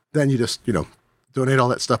 then you just, donate all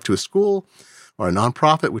that stuff to a school or a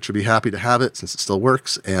nonprofit, which would be happy to have it since it still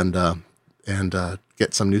works, and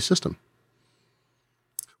get some new system.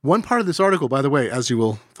 One part of this article, by the way, as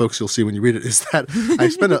you'll see when you read it, is that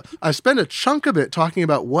I spent a chunk of it talking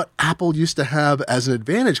about what Apple used to have as an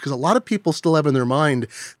advantage, because a lot of people still have in their mind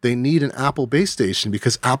they need an Apple base station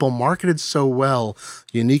because Apple marketed so well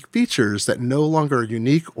unique features that no longer are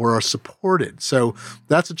unique or are supported. So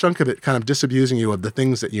that's a chunk of it, kind of disabusing you of the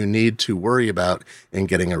things that you need to worry about in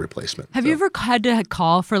getting a replacement. Have you ever had to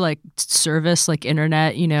call for like service, like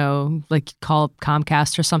internet, like call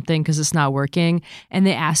Comcast or something because it's not working, and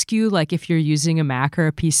they ask you like if you're using a Mac or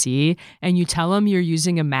a PC, and you tell them you're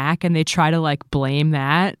using a Mac, and they try to like blame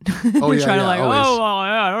that. Oh yeah,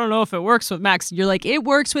 I don't know if it works with Macs. You're like, it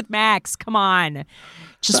works with Macs. Come on,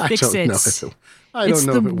 just fix it. I don't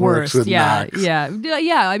know if it works with Macs. Yeah.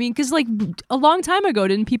 I mean, because like a long time ago,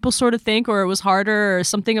 didn't people sort of think, or it was harder, or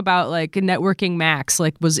something about like networking Macs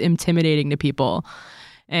like was intimidating to people?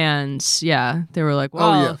 And yeah, they were like,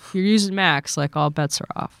 well, if you're using Macs, like all bets are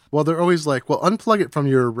off. Well, they're always like, well, unplug it from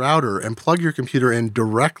your router and plug your computer in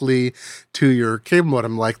directly to your cable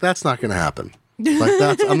modem. I'm like, that's not going to happen.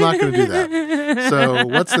 I'm not going to do that. So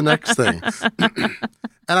what's the next thing?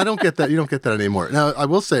 And I don't get that. You don't get that anymore. Now, I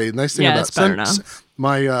will say, nice thing about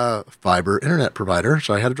my fiber internet provider,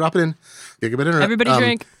 so I had to drop it in, gigabit internet. Everybody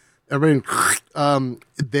drink. I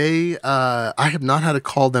have not had to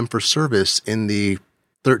call them for service in the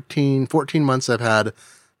 14 months I've had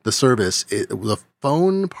the service. The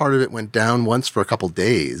phone part of it went down once for a couple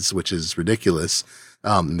days, which is ridiculous.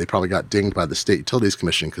 They probably got dinged by the State Utilities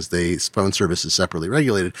Commission because phone service is separately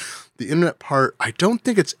regulated. The internet part, I don't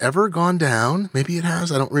think it's ever gone down. Maybe it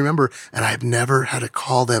has. I don't remember. And I've never had to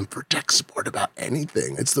call them for tech support about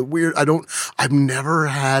anything. It's the weird. I've never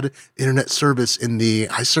had internet service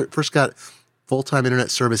I first got full-time internet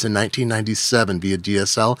service in 1997 via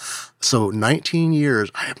DSL. So 19 years,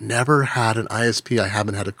 I have never had an ISP I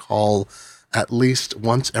haven't had to call at least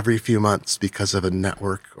once every few months because of a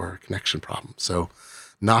network or a connection problem. So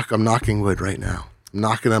I'm knocking wood right now. I'm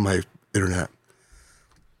knocking on my internet.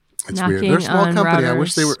 It's weird. They're a small company. Routers. I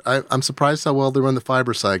wish they were. I'm surprised how well they run the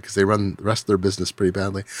fiber side because they run the rest of their business pretty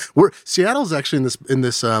badly. Seattle's actually in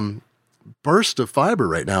this burst of fiber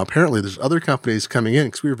right now. Apparently, there's other companies coming in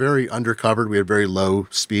because we were very undercovered. We had very low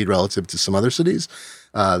speed relative to some other cities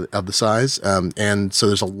of the size, and so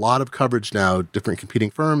there's a lot of coverage now. Different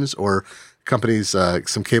competing firms or companies,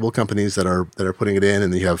 some cable companies that are putting it in,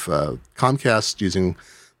 and you have Comcast using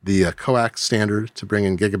the coax standard to bring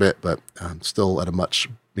in gigabit, but still at a much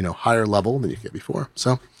higher level than you could get before.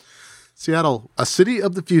 So, Seattle, a city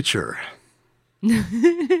of the future.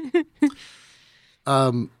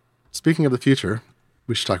 Speaking of the future,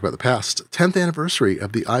 we should talk about the past. 10th anniversary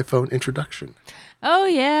of the iPhone introduction. Oh,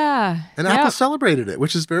 yeah. And Apple celebrated it,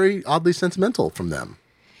 which is very oddly sentimental from them.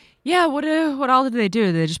 Yeah, what all did they do?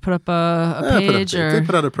 Did they just put up a page? They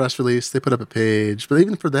put out a press release. They put up a page. But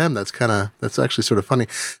even for them, that's actually sort of funny.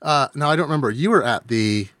 Now, I don't remember. You were at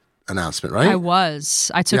the announcement, right? I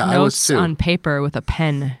was. I took notes on paper with a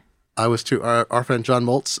pen. I was too. Our friend John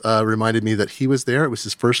Moltz reminded me that he was there. It was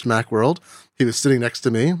his first Macworld. He was sitting next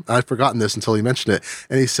to me. I'd forgotten this until he mentioned it.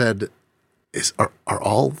 And he said, are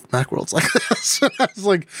all Macworlds like this? I was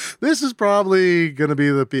like, this is probably going to be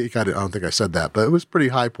the peak. I don't think I said that, but it was a pretty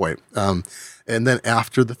high point. And then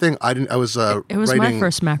after the thing, it was my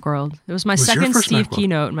first Macworld. It was my second Steve Macworld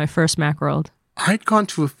keynote and my first Macworld. I'd gone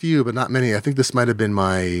to a few, but not many. I think this might have been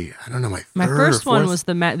my first one was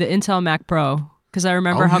the Intel Mac Pro. Because I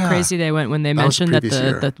remember how crazy they went when they mentioned that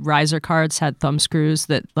the riser cards had thumb screws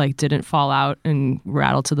that didn't fall out and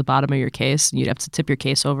rattle to the bottom of your case, and you'd have to tip your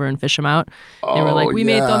case over and fish them out. They were like, "We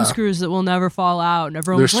made thumb screws that will never fall out," and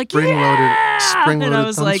everyone was like, "Yeah!" Spring-loaded and I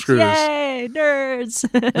was like, screws. "Yay, nerds!"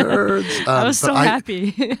 Nerds. I was so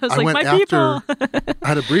happy. I was like, "My people!" I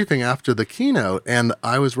had a briefing after the keynote, and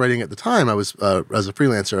I was writing at the time. I was as a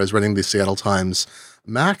freelancer. I was writing the Seattle Times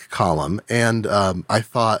Mac column, and I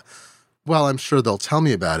thought, well, I'm sure they'll tell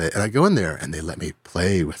me about it. And I go in there and they let me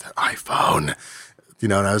play with an iPhone,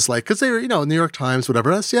 and I was like, because they were, New York Times,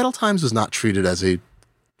 whatever. And Seattle Times was not treated as a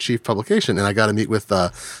chief publication. And I got to meet with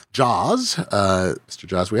Jaws, Mr.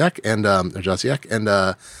 Joswiak, and Josiak, and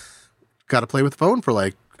got to play with the phone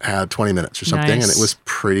for 20 minutes or something. Nice. And it was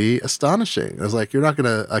pretty astonishing. I was like, you're not going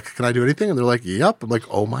to, can I do anything? And they're like, yep. I'm like,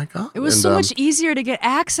 oh my God. It was so much easier to get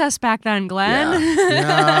access back then, Glenn.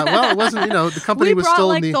 Yeah. Well, it wasn't, the company was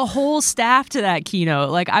still in the whole staff to that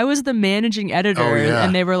keynote. I was the managing editor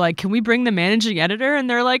and they were like, can we bring the managing editor? And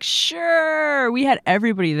they're like, sure. We had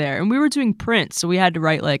everybody there and we were doing print. So we had to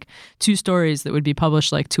write 2 stories that would be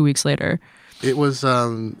published 2 weeks later. It was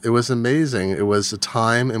amazing. It was a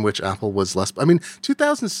time in which Apple was less.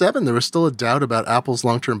 2007, there was still a doubt about Apple's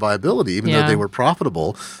long-term viability, even though they were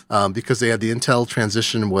profitable, because they had the Intel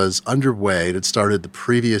transition was underway. It had started the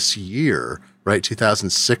previous year, right?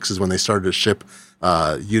 2006 is when they started to ship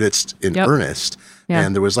units in earnest. Yeah.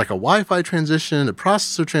 And there was a Wi-Fi transition, a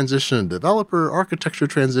processor transition, a developer architecture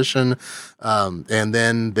transition. And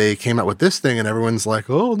then they came out with this thing and everyone's like,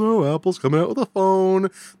 oh no, Apple's coming out with a phone.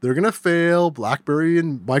 They're going to fail. BlackBerry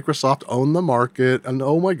and Microsoft own the market. And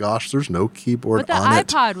oh my gosh, there's no keyboard on it. But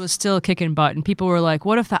the iPod was still kicking butt. And people were like,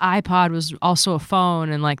 what if the iPod was also a phone?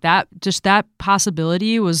 And that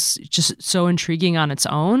possibility was just so intriguing on its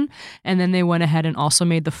own. And then they went ahead and also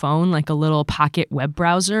made the phone a little pocket web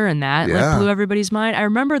browser, and that Yeah. like blew everybody's mind. I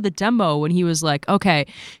remember the demo when he was like, okay,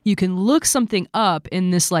 you can look something up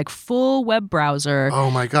in this like full web browser.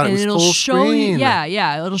 Oh my God, it and was it'll full show screen. you.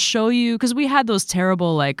 Yeah, it'll show you because we had those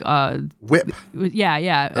terrible like Whip.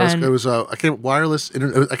 yeah. It was I can't wireless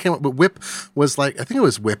internet. I can't. But Whip was like, I think it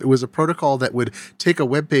was Whip. It was a protocol that would take a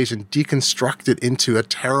web page and deconstruct it into a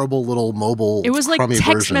terrible little mobile. It was like crummy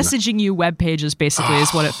text version. messaging you web pages, basically,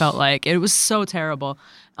 is what it felt like. It was so terrible.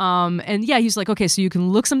 And yeah, he's like, okay, so you can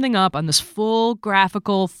look something up on this full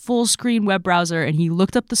graphical, full screen web browser. And he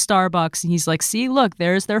looked up the Starbucks and he's like, see, look,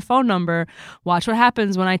 there's their phone number. Watch what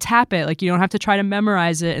happens when I tap it. Like, you don't have to try to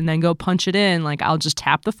memorize it and then go punch it in. Like, I'll just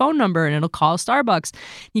tap the phone number and it'll call Starbucks.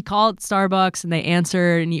 He called Starbucks and they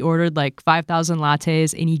answered and he ordered like 5,000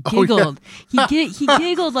 lattes and he giggled. He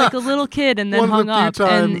giggled like a little kid and then hung up.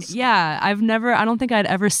 And yeah, I don't think I'd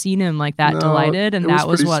ever seen him like that delighted. And that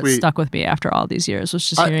was what stuck with me after all these years, was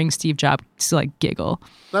just hearing Steve Jobs like giggle.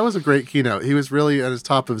 That was a great keynote. He was really at his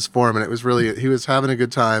top of his form, and it was really, he was having a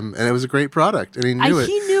good time, and it was a great product, and he knew it.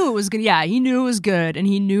 He knew it was good. Yeah, he knew it was good, and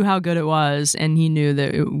he knew how good it was, and he knew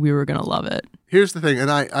that we were going to love it. Here's the thing, and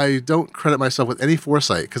I don't credit myself with any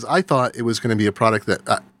foresight, because I thought it was going to be a product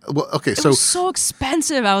that, it was so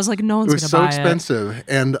expensive. I was like, no one's going to buy it. It was so expensive,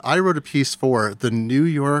 and I wrote a piece for the New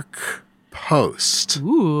York Post.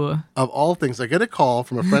 Ooh. Of all things, I get a call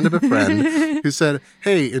from a friend of a friend who said,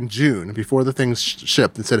 hey, in June, before the things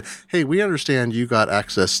shipped, and said, hey, we understand you got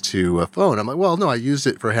access to a phone. I'm like, well, no, I used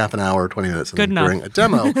it for half an hour, 20 minutes during a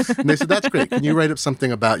demo. And they said, that's great. Can you write up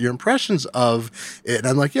something about your impressions of it? And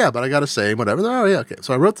I'm like, yeah, but I got to say, whatever. Oh, yeah, okay.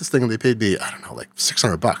 So I wrote this thing and they paid me, I don't know, like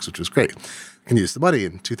 $600, which was great. Can use the money.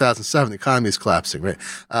 In 2007, the economy is collapsing, right?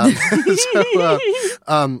 And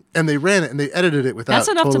they ran it and they edited it without. That's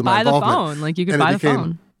enough to buy the involvement. phone. Like you could buy the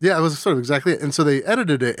phone. Yeah, it was sort of exactly it. And so they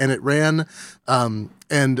edited it and it ran.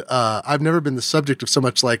 I've never been the subject of so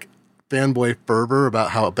much like fanboy fervor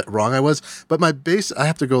about how wrong I was. But my base, I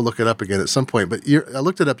have to go look it up again at some point. But I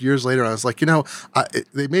looked it up years later and I was like,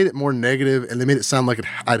 they made it more negative and they made it sound like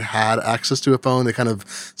I'd had access to a phone. They kind of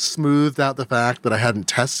smoothed out the fact that I hadn't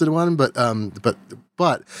tested one. But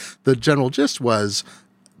the general gist was,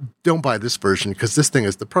 don't buy this version because this thing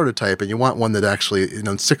is the prototype and you want one that actually,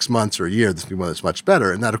 in 6 months or a year, this will be one that's much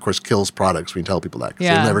better. And that, of course, kills products when you tell people that because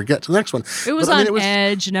they'll never get to the next one. It was on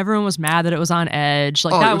Edge and everyone was mad that it was on Edge.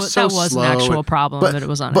 Like that was an actual problem that it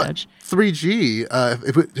was on Edge. 3G,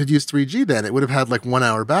 if it had used 3G then, it would have had like 1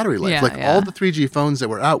 hour battery life. All the 3G phones that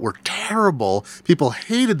were out were terrible. People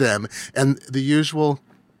hated them. And the usual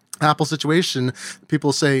Apple situation,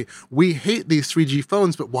 people say, we hate these 3G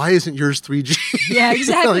phones, but why isn't yours 3G? Yeah,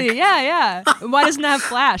 exactly. Yeah. Why doesn't it have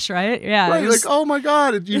flash, right? Yeah. Right, like, oh my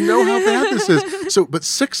God, you know how bad this is. But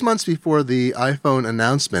 6 months before the iPhone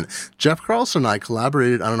announcement, Jeff Carlson and I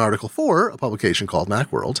collaborated on an article for a publication called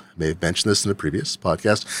Macworld. I may have mentioned this in a previous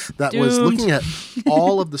podcast. That was looking at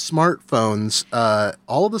all of the smartphones,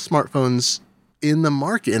 in the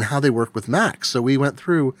market and how they work with Macs. So we went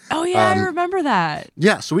through. Oh yeah, I remember that.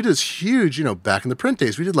 Yeah, so we did this huge, back in the print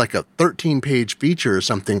days, we did like a 13-page feature or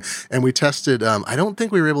something, and we tested. I don't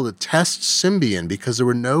think we were able to test Symbian because there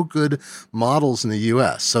were no good models in the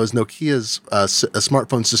U.S. So it was Nokia's a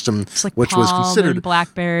smartphone system, like which Palm was considered and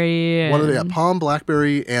BlackBerry, one of the Palm,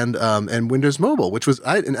 BlackBerry, and Windows Mobile, which was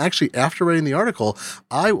and actually after writing the article,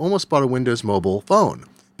 I almost bought a Windows Mobile phone.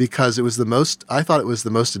 Because I thought it was the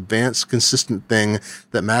most advanced, consistent thing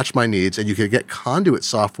that matched my needs. And you could get conduit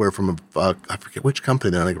software from I forget which company,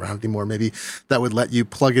 they're not around anymore, maybe, that would let you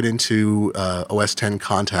plug it into OS 10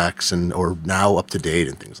 contacts or now up to date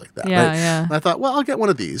and things like that. Yeah, right? yeah. And I thought, well, I'll get one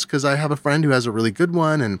of these because I have a friend who has a really good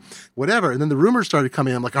one and whatever. And then the rumors started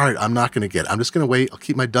coming. I'm like, all right, I'm not going to get it. I'm just going to wait. I'll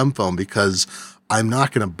keep my dumb phone because I'm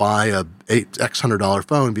not going to buy a $800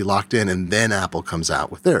 phone and be locked in and then Apple comes out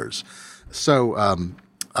with theirs.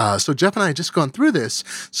 So Jeff and I had just gone through this.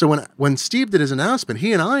 So when Steve did his announcement,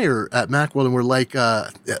 he and I are at Macworld and we're like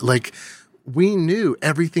we knew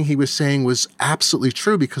everything he was saying was absolutely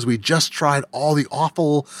true because we just tried all the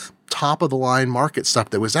awful top of the line market stuff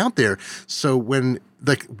that was out there. So when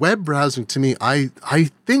like web browsing to me, I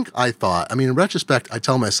thought, in retrospect, I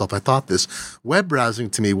tell myself, I thought this web browsing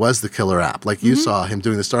to me was the killer app. Like you saw him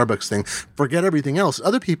doing the Starbucks thing, forget everything else.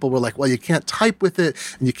 Other people were like, well, you can't type with it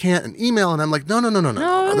and you can't an email. And I'm like, no.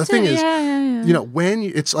 The thing is, when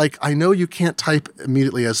it's like, I know you can't type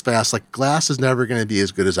immediately as fast, like Glass is never going to be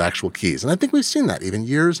as good as actual keys. And I think we've seen that even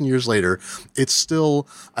years and years later. It's still,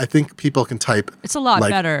 I think people can type. It's a lot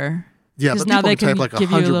better. Yeah, because but now people they can can type like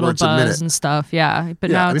give you a 100 little words a minute. buzz and stuff. Yeah, but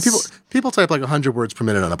Yeah, now I mean, it's people type like 100 words per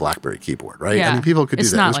minute on a BlackBerry keyboard, right? Yeah, I mean, people could do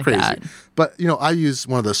it's that. not It was like crazy. that. But I use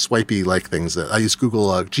one of those swipey like things that I use Google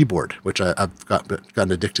Gboard, which I've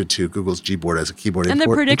gotten addicted to Google's Gboard as a keyboard. and the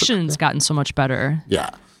input. prediction's gotten so much better.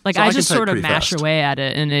 Yeah, Like So I can just type sort of pretty mash fast. away at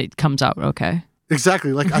it, and it comes out okay.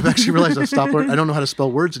 Exactly. Like I've actually realized I've stopped learning. I don't know how to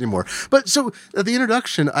spell words anymore. But so the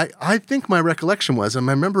introduction, I think my recollection was, and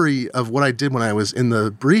my memory of what I did when I was in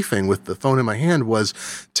the briefing with the phone in my hand was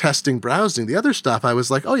testing browsing. The other stuff, I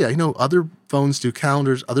was like, oh yeah, other phones do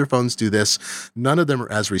calendars, other phones do this. None of them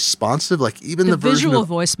are as responsive. Like even the version visual of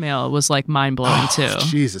voicemail was like mind blowing too.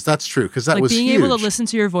 Jesus, that's true because that Like was being huge. able to listen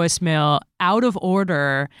to your voicemail out of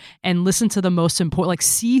order and listen to the most important, like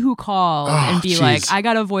see who called and be like, I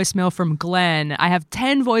got a voicemail from Glenn. I have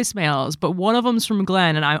 10 voicemails, but one of them's from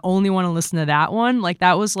Glenn, and I only want to listen to that one. Like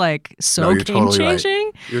that was like so you're game totally changing.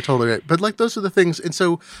 Right. You're totally right. But like those are the things. And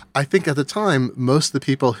so I think at the time, most of the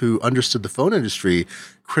people who understood the phone industry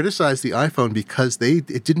criticized the iPhone because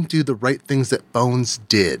it didn't do the right things that phones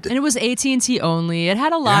did. And it was AT&T only. It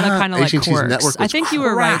had a lot of kind of like AT&T's quirks. network I was think you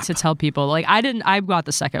were right crap. to tell people. Like I got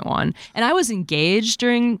the second one, and I was engaged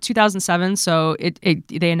during 2007. So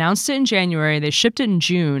they announced it in January. They shipped it in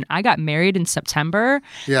June. I got married in September,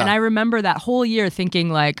 and I remember that whole year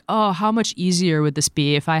thinking like, oh, how much easier would this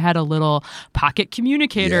be if I had a little pocket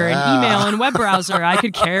communicator and email and web browser I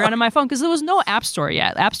could carry around on my phone, because there was no App Store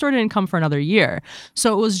yet. App Store didn't come for another year,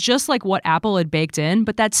 so it was just like what Apple had baked in,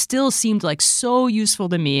 but that still seemed like so useful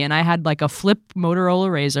to me. And I had like a flip Motorola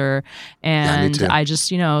Razr, and I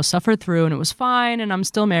just suffered through, and it was fine, and I'm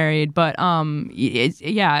still married. But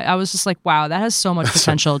I was just like, wow, that has so much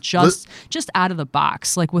potential just out of the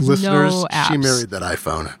box, like with Listeners, no apps. she married that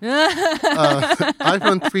iPhone.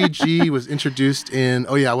 iPhone 3G was introduced in.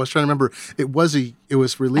 Oh yeah, I was trying to remember. It was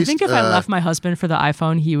released. I think if I left my husband for the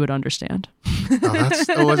iPhone, he would understand. Was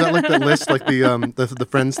that like the list, like the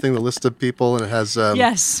friends thing, the list of people, and it has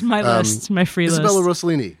yes, my list, my free Isabella list.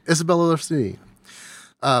 Isabella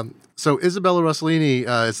Rossellini. So Isabella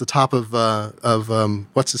Rossellini is the top of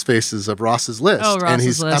what's his face's of Ross's list, and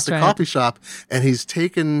he's list, at the coffee shop, and he's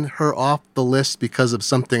taken her off the list because of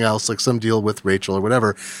something else, like some deal with Rachel or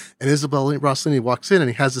whatever. And Isabella Rossellini walks in, and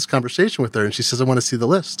he has this conversation with her, and she says, "I want to see the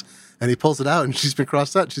list," and he pulls it out, and she's been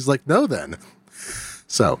crossed out. And she's like, "No, then."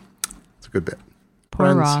 So it's a good bit. Poor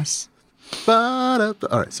Friends. Ross.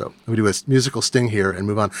 All right, so we do a musical sting here and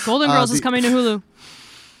move on. Golden Girls is coming to Hulu.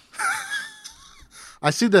 I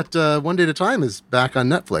see that One Day at a Time is back on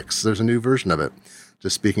Netflix. There's a new version of it.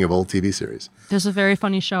 Just speaking of old TV series. There's a very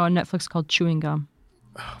funny show on Netflix called Chewing Gum.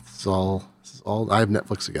 This is all. I have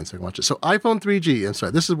Netflix again, so I can watch it. So iPhone 3G. I'm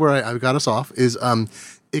sorry. This is where I got us off. Is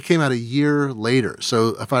it came out a year later.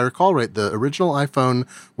 So if I recall right, the original iPhone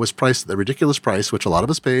was priced at the ridiculous price, which a lot of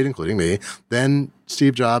us paid, including me. Then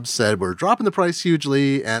Steve Jobs said, "We're dropping the price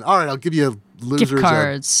hugely, and all right, I'll give you losers Gift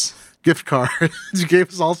cards. Gift card." He gave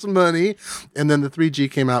us all some money, and then the 3G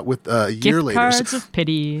came out with a year later. Gift cards of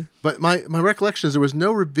pity. But my recollection is there was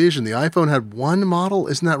no revision. The iPhone had one model,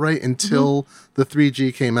 isn't that right? Until the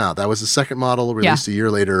 3G came out. That was the second model released a year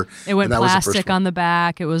later. It went and that was the first plastic one. on the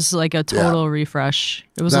back. It was like a total refresh.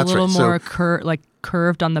 It was That's a little right. more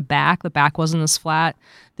curved on the back. The back wasn't as flat.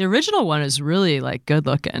 The original one is really like good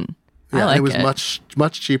looking. Yeah, I like it was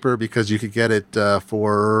much cheaper because you could get it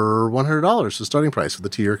for $100, the starting price with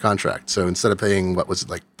the 2-year contract. So instead of paying, what was it,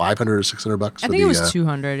 like $500 or $600? I think it was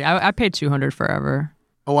 $200. I paid $200 forever.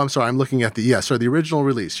 Oh, I'm sorry. I'm looking at the original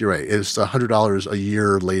release. You're right. It's $100 a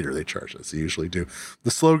year later they charge us. They usually do.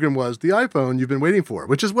 The slogan was the iPhone you've been waiting for,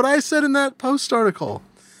 which is what I said in that Post article.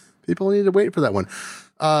 People need to wait for that one.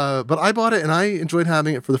 But I bought it and I enjoyed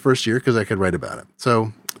having it for the first year because I could write about it.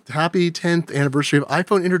 So happy 10th anniversary of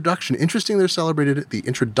iPhone introduction. Interesting they're celebrated the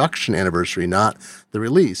introduction anniversary, not the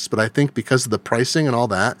release. But I think because of the pricing and all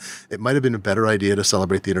that, it might have been a better idea to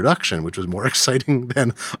celebrate the introduction, which was more exciting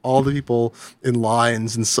than all the people in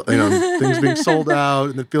lines and things being sold out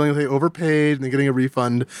and then feeling like they overpaid and then getting a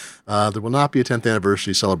refund. There will not be a 10th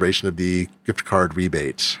anniversary celebration of the gift card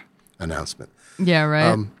rebate announcement. Yeah,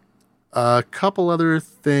 right. A couple other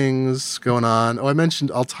things going on. Oh, I mentioned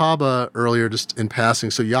Altaba earlier just in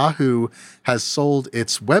passing. So Yahoo has sold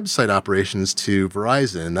its website operations to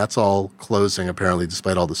Verizon. That's all closing, apparently,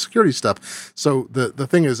 despite all the security stuff. So the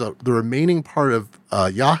thing is, the remaining part of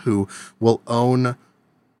Yahoo will own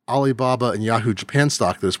Alibaba and Yahoo Japan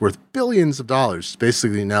stock that's worth billions of dollars. It's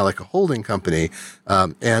basically now like a holding company.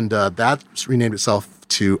 And that's renamed itself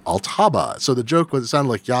to Altaba. So the joke was, it sounded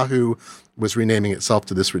like Yahoo was renaming itself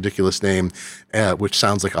to this ridiculous name, which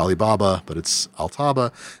sounds like Alibaba, but it's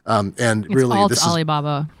Altaba. And It's really, this is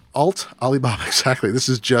Alibaba. Alt Alibaba, exactly. This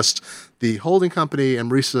is just the holding company,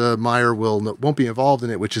 and Marisa Mayer won't be involved in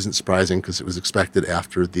it, which isn't surprising because it was expected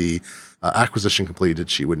after the acquisition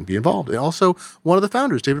completed, she wouldn't be involved. And also, one of the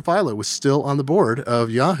founders, David Filo, was still on the board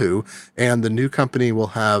of Yahoo, and the new company will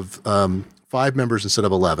have 5 members instead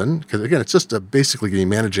of 11, because again, it's just basically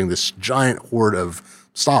managing this giant hoard of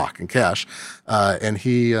stock and cash, and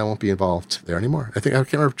he won't be involved there anymore. I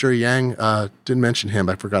can't remember if Jerry Yang didn't mention him.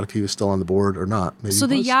 I forgot if he was still on the board or not. Maybe so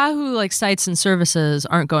the Yahoo sites and services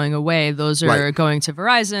aren't going away. Those are going to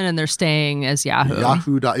Verizon, and they're staying as Yahoo.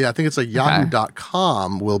 I think it's like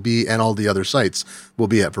Yahoo.com will be, and all the other sites will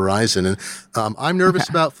be at Verizon. And I'm nervous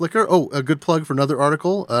about Flickr. Oh, a good plug for another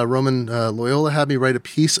article. Roman Loyola had me write a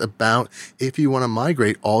piece about if you want to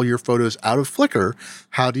migrate all your photos out of Flickr,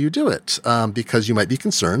 how do you do it? Because you might be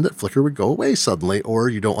concerned that Flickr would go away suddenly, or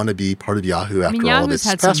you don't want to be part of Yahoo after all of its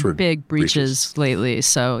had password some big breaches lately.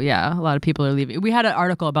 So yeah, a lot of people are leaving. We had an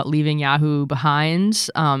article about leaving Yahoo behind,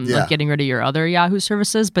 like getting rid of your other Yahoo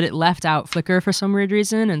services, but it left out Flickr for some weird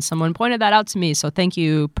reason, and someone pointed that out to me. So thank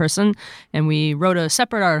you, person. And we wrote a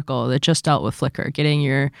separate article that just dealt with Flickr, getting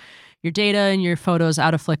your data and your photos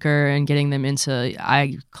out of Flickr and getting them into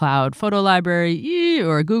iCloud photo library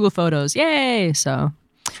or Google Photos. Yay! So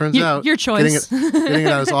turns out your choice. Getting it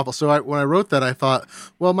out is awful. So when I wrote that, I thought,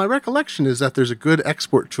 well, my recollection is that there's a good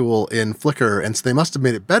export tool in Flickr, and so they must have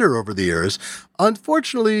made it better over the years.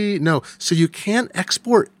 Unfortunately, no. So you can't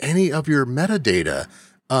export any of your metadata.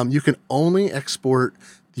 You can only export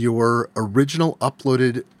your original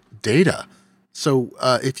uploaded data. So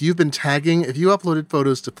if you uploaded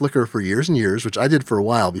photos to Flickr for years and years, which I did for a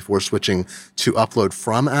while before switching to upload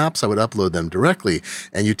from apps, I would upload them directly.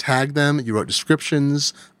 And you tag them, you wrote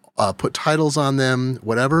descriptions, put titles on them,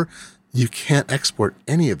 whatever. You can't export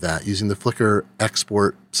any of that using the Flickr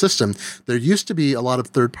export system. There used to be a lot of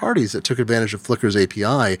third parties that took advantage of Flickr's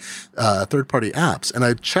API, third-party apps, and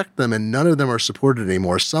I checked them, and none of them are supported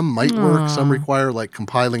anymore. Some might work, some require like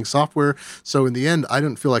compiling software. So in the end, I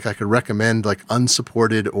didn't feel like I could recommend like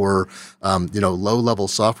unsupported or low-level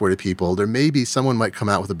software to people. There may be someone might come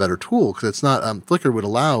out with a better tool because it's not Flickr would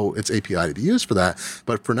allow its API to be used for that.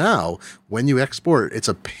 But for now, when you export, it's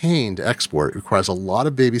a pain to export. It requires a lot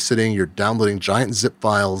of babysitting. You're downloading giant zip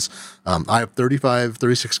files. I have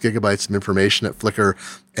 36 gigabytes of information at Flickr,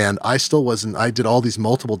 and I did all these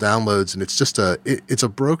multiple downloads, and it's just it's a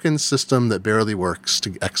broken system that barely works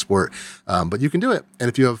to export. But you can do it. And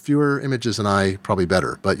if you have fewer images than I, probably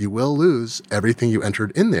better, but you will lose everything you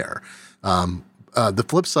entered in there. The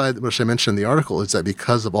flip side, which I mentioned in the article, is that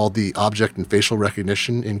because of all the object and facial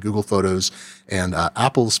recognition in Google Photos and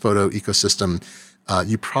Apple's photo ecosystem,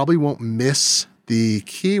 you probably won't miss the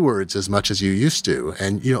keywords as much as you used to.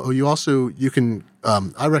 And you can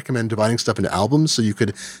I recommend dividing stuff into albums, so you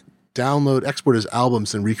could export as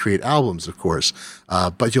albums and recreate albums, of course.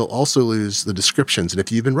 But you'll also lose the descriptions. And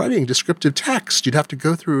if you've been writing descriptive text, you'd have to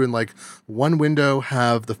go through and like one window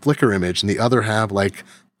have the Flickr image and the other have like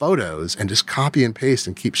photos, and just copy and paste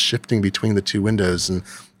and keep shifting between the two windows. And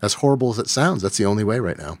as horrible as it sounds, that's the only way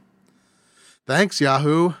right now. Thanks,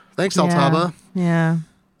 Yahoo. Thanks, Altaba. Yeah.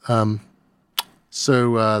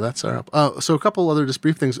 So that's our. So a couple other just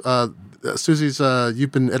brief things. Susie's.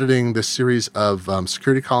 You've been editing this series of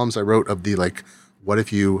security columns I wrote of the like, what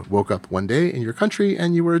if you woke up one day in your country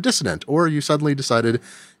and you were a dissident, or you suddenly decided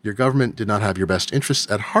your government did not have your best interests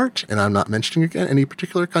at heart? And I'm not mentioning again any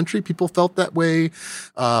particular country. People felt that way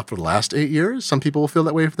for the last 8 years. Some people will feel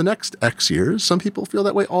that way for the next X years. Some people feel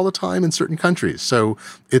that way all the time in certain countries. So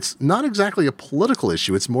it's not exactly a political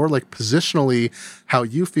issue. It's more like positionally how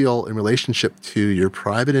you feel in relationship to your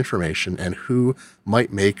private information and who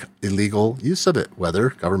might make illegal use of it, whether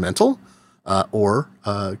governmental or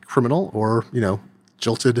criminal or,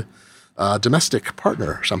 jilted domestic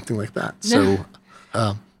partner or something like that. So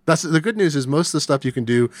that's the good news is most of the stuff you can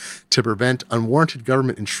do to prevent unwarranted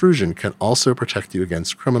government intrusion can also protect you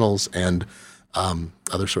against criminals and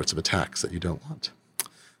other sorts of attacks that you don't want.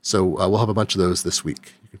 So we'll have a bunch of those this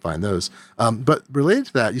week. You can find those. But related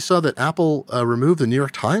to that, you saw that Apple removed the New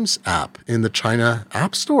York Times app in the China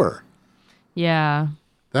App Store. Yeah.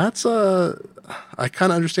 That's I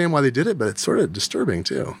kind of understand why they did it, but it's sort of disturbing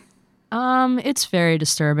too. It's very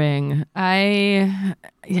disturbing. I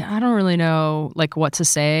don't really know like what to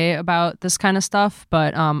say about this kind of stuff,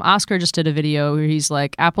 but Oscar just did a video where he's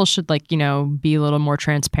like, Apple should be a little more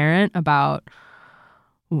transparent about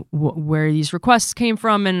where these requests came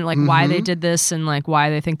from and why they did this and why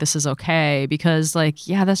they think this is okay, because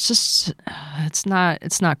that's just it's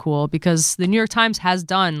not cool, because the New York Times has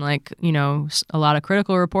done a lot of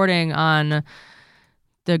critical reporting on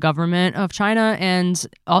the government of China and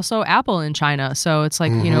also Apple in China. So it's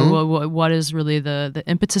like, you know, what is really the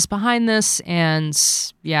impetus behind this? And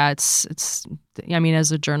yeah, it's I mean,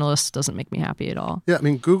 as a journalist, it doesn't make me happy at all. Yeah, I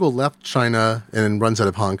mean, Google left China and runs out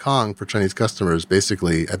of Hong Kong for Chinese customers.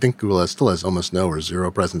 Basically, I think Google still has almost no or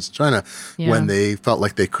zero presence in China when they felt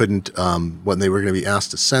like they couldn't, when they were going to be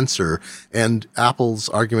asked to censor. And Apple's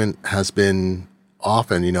argument has been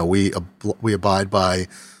often, you know, we abide by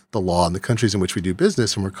the law in the countries in which we do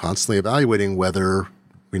business, and we're constantly evaluating whether,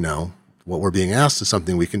 you know, what we're being asked is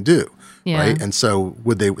something we can do. Yeah. Right. And so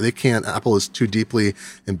they can't, Apple is too deeply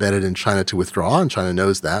embedded in China to withdraw, and China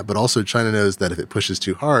knows that, but also China knows that if it pushes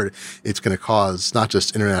too hard, it's going to cause not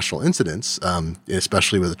just international incidents,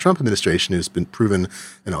 especially with the Trump administration, who's been proven,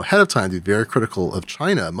 you know, ahead of time to be very critical of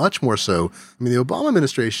China, much more so. I mean, the Obama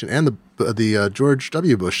administration and the George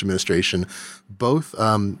W. Bush administration both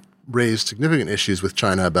raised significant issues with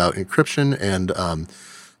China about encryption and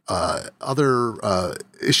other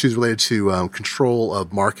issues related to control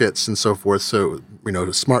of markets and so forth. So, you know,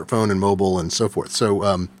 smartphone and mobile and so forth. So,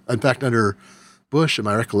 in fact, under Bush,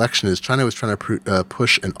 my recollection is China was trying to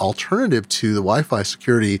push an alternative to the Wi-Fi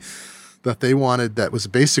security that they wanted that was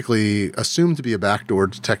basically assumed to be a backdoor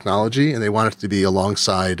technology, and they wanted it to be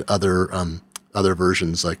alongside other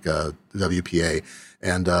versions like WPA.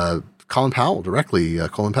 And Colin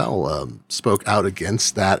Powell spoke out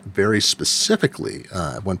against that very specifically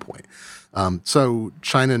at one point. So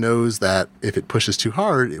China knows that if it pushes too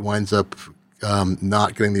hard, it winds up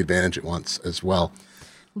not getting the advantage it wants as well.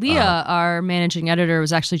 Leah, our managing editor,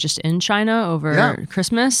 was actually just in China over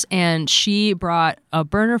Christmas, and she brought a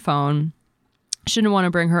burner phone. She didn't want to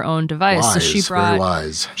bring her own device, wise, so she brought. Very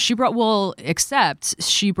wise. She brought. Well, except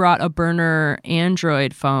she brought a burner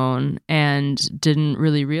Android phone and didn't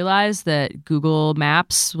really realize that Google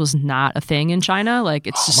Maps was not a thing in China. Like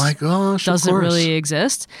it's just my gosh, doesn't really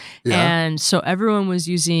exist. Yeah. And so everyone was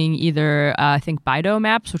using either I think Baidu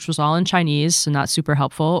Maps, which was all in Chinese, so not super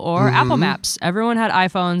helpful, or Apple Maps. Everyone had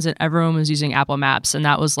iPhones and everyone was using Apple Maps, and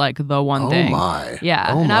that was like the one thing. Oh my. Yeah.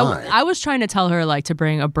 Oh and my. I was trying to tell her like to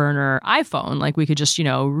bring a burner iPhone. Like we could just, you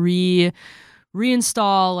know,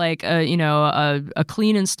 reinstall like a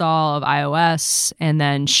clean install of iOS, and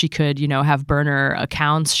then she could, you know, have burner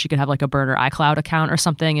accounts. She could have like a burner iCloud account or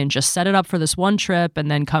something and just set it up for this one trip and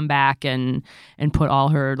then come back and put all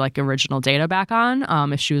her like original data back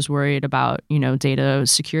on if she was worried about, you know, data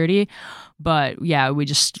security. But yeah,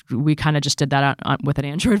 we kind of just did that with an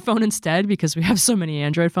Android phone instead because we have so many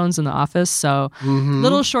Android phones in the office. So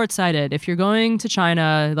little short-sighted. If you're going to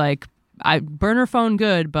China, like burner phone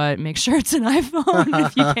good, but make sure it's an iPhone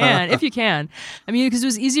if you can. I mean, because it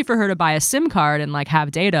was easy for her to buy a SIM card and like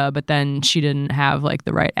have data, but then she didn't have like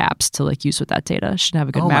the right apps to like use with that data. She didn't have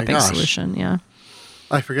a good mapping solution. Yeah.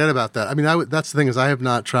 I forget about that. I mean, that's the thing is I have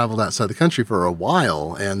not traveled outside the country for a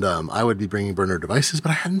while, and I would be bringing burner devices,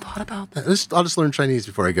 but I hadn't thought about that. I'll just learn Chinese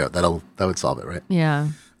before I go. That would solve it, right? Yeah.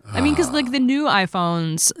 I mean, because like the new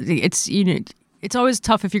iPhones, it's, you know, it's always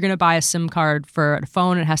tough if you're going to buy a SIM card for a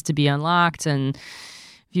phone, it has to be unlocked. And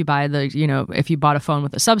if you buy if you bought a phone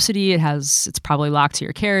with a subsidy, it's probably locked to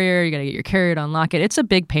your carrier. You got to get your carrier to unlock it. It's a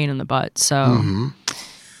big pain in the butt. So,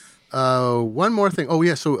 one more thing. Oh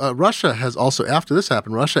yeah. So Russia has also, after this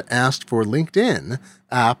happened, Russia asked for LinkedIn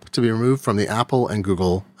app to be removed from the Apple and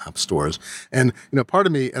Google app stores. And, you know, part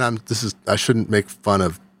of me, and I shouldn't make fun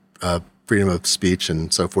of, freedom of speech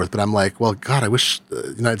and so forth. But I'm like, well, God, I wish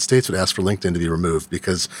the United States would ask for LinkedIn to be removed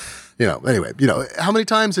because, you know, anyway, you know, how many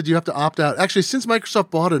times did you have to opt out? Actually, since Microsoft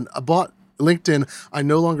bought LinkedIn, I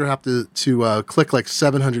no longer have to click like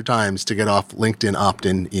 700 times to get off LinkedIn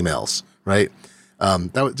opt-in emails, right?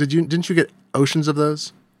 Didn't you get oceans of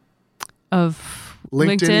those? Of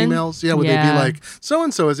LinkedIn emails? Yeah, would they be like,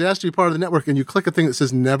 so-and-so has asked you to be part of the network, and you click a thing that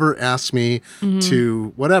says never ask me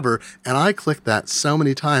to whatever, and I clicked that so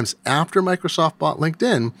many times. After Microsoft bought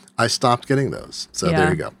LinkedIn, I stopped getting those. So there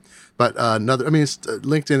you go. But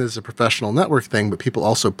LinkedIn is a professional network thing, but people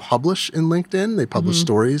also publish in LinkedIn. They publish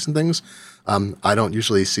stories and things. I don't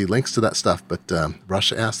usually see links to that stuff, but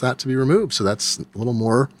Russia asked that to be removed, so that's a little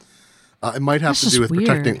more... it might have to do with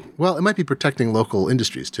protecting. Well, it might be protecting local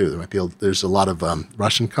industries too. There's a lot of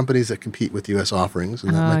Russian companies that compete with U.S. offerings,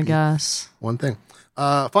 and that might be one thing.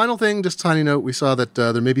 Final thing, just a tiny note: we saw that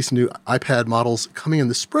there may be some new iPad models coming in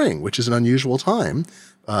the spring, which is an unusual time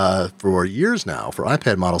for years now for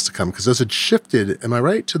iPad models to come because those had shifted. Am I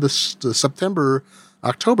right to the September?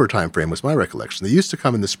 October timeframe was my recollection. They used to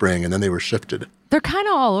come in the spring, and then they were shifted. They're kind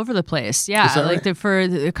of all over the place. Yeah, like for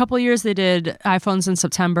a couple of years, they did iPhones in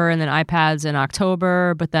September and then iPads in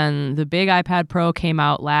October. But then the big iPad Pro came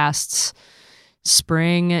out last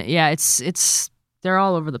spring. Yeah, it's They're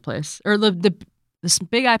all over the place. Or this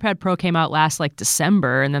big iPad Pro came out last like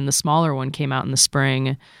December, and then the smaller one came out in the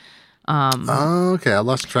spring. Okay, I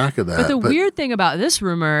lost track of that. But the weird thing about this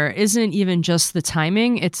rumor isn't even just the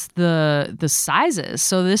timing, it's the sizes.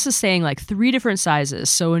 So this is saying like 3 different sizes.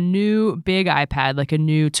 So a new big iPad, like a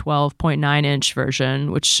new 12.9-inch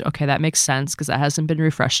version, which, okay, that makes sense because that hasn't been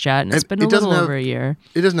refreshed yet, and it's been a little over a year.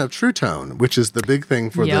 It doesn't have True Tone, which is the big thing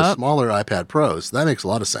for the smaller iPad Pros. That makes a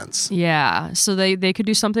lot of sense. Yeah, so they could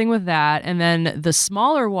do something with that. And then the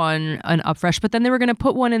smaller one, an upfresh, but then they were going to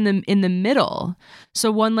put one in the middle.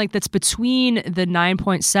 So one like that's between the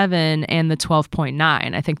 9.7 and the 12.9.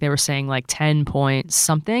 I think they were saying like 10 point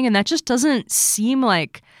something, and that just doesn't seem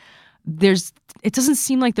like there's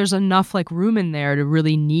enough like room in there to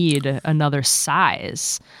really need another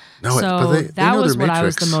size. No, so that was what I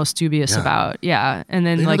was the most dubious about. Yeah, and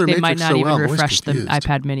then they might not even refresh the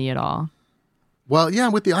iPad Mini at all. Well, yeah,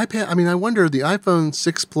 with the iPad, I mean, I wonder the iPhone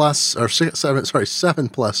 6 Plus or 7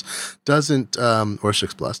 Plus doesn't, or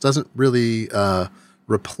 6 Plus doesn't really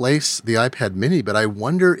replace the iPad Mini, but I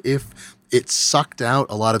wonder if it sucked out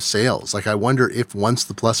a lot of sales. Like, I wonder if once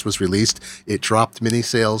the Plus was released, it dropped Mini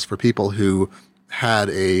sales for people who had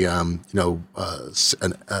a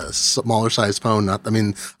smaller size phone. I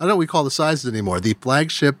don't know what we call the sizes anymore. The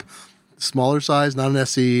flagship smaller size, not an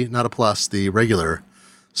SE, not a Plus, the regular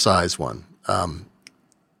size one.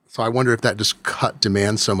 So I wonder if that just cut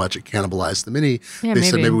demand so much it cannibalized the Mini. Yeah, they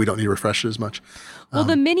said maybe we don't need to refresh it as much. Well,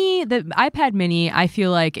 the iPad Mini, I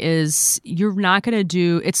feel like you're not going to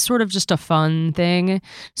do, it's sort of just a fun thing.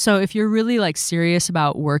 So if you're really like serious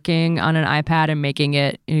about working on an iPad and making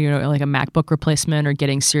it, like a MacBook replacement or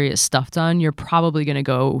getting serious stuff done, you're probably going to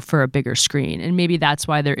go for a bigger screen. And maybe that's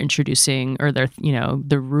why they're introducing, or they're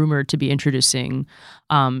rumored to be introducing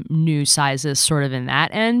new sizes sort of in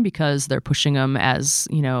that end, because they're pushing them as,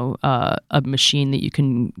 a machine that you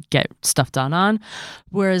can get stuff done on.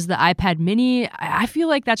 Whereas the iPad Mini, I feel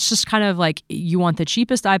like that's just kind of like you want the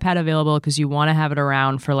cheapest iPad available because you want to have it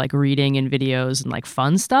around for like reading and videos and like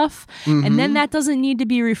fun stuff. Mm-hmm. And then that doesn't need to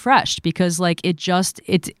be refreshed because like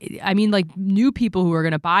new people who are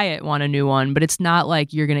going to buy it want a new one, but it's not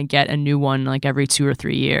like you're going to get a new one like every 2 or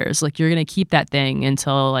 3 years. Like you're going to keep that thing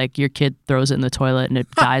until like your kid throws it in the toilet and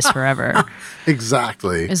it dies forever.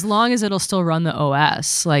 Exactly. As long as it'll still run the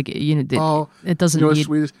OS, like it doesn't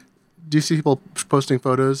need. Do you see people posting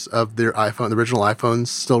photos of their iPhone, the original iPhones,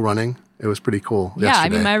 still running? It was pretty cool. Yeah, yesterday. I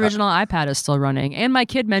mean, my original iPad is still running. And my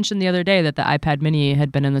kid mentioned the other day that the iPad Mini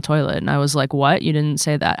had been in the toilet. And I was like, what? You didn't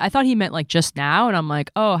say that. I thought he meant like just now. And I'm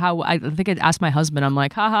like, oh, how? I think I asked my husband. I'm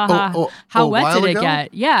like, how wet did it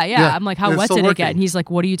get? Yeah. I'm like, how wet did it get? And he's like,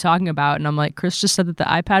 what are you talking about? And I'm like, Chris just said that the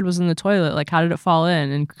iPad was in the toilet. Like, how did it fall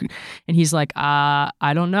in? And he's like,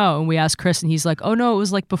 I don't know. And we asked Chris, and he's like, oh, no, it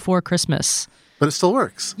was like before Christmas. But it still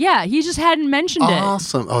works. Yeah, he just hadn't mentioned it.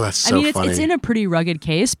 Awesome. Oh, that's so funny. It's in a pretty rugged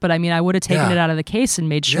case, but I mean, I would have taken it out of the case and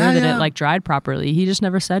made sure that it like dried properly. He just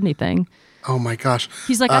never said anything. Oh my gosh.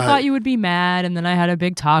 He's like, I thought you would be mad, and then I had a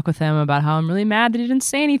big talk with him about how I'm really mad that he didn't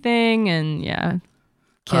say anything, and yeah.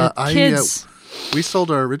 Kids. We sold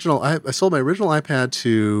our original, I sold my original iPad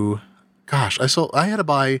to, I had to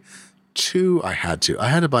buy two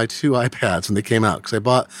iPads when they came out because I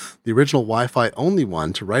bought the original Wi-Fi only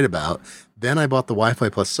one to write about. Then I bought the Wi-Fi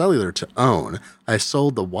plus cellular to own. I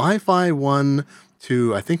sold the Wi-Fi one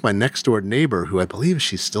to, I think, my next door neighbor, who I believe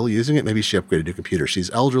she's still using it. Maybe she upgraded to a computer. She's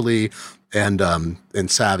elderly and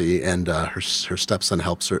savvy, and her stepson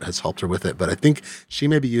has helped her with it. But I think she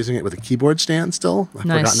may be using it with a keyboard stand still. I've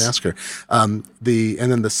forgotten to ask her.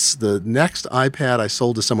 The next iPad I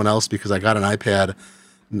sold to someone else because I got an iPad.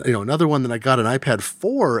 Another one that I got an iPad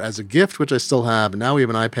 4 as a gift, which I still have. And now we have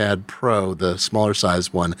an iPad Pro, the smaller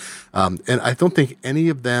size one. And I don't think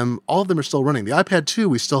all of them are still running. The iPad 2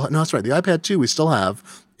 we still have. No, that's right. The iPad 2 we still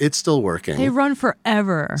have. It's still working. They run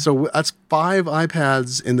forever. So that's 5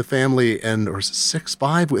 iPads in the family, or is it 6,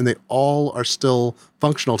 5? And they all are still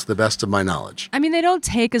functional to the best of my knowledge. I mean, they don't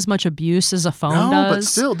take as much abuse as a phone does. No, but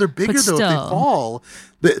still, they're bigger though. If they fall,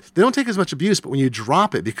 they don't take as much abuse, but when you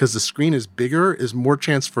drop it, because the screen is bigger, is more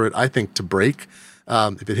chance for it, I think, to break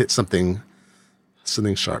if it hits something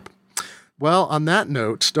sharp. Well, on that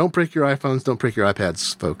note, don't break your iPhones, don't break your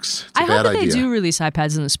iPads, folks. It's a bad idea. I hope that they do release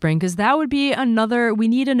iPads in the spring, because that would be we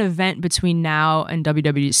need an event between now and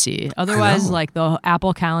WWDC. Otherwise, like the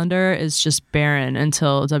Apple calendar is just barren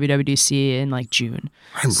until WWDC in like June.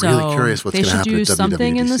 I'm really curious what's going to happen at WWDC. They should do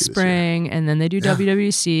something in the spring, and then they do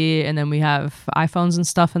WWDC, and then we have iPhones and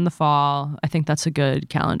stuff in the fall. I think that's a good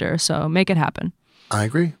calendar, so make it happen. I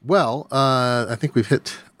agree. Well, I think we've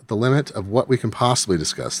hit the limit of what we can possibly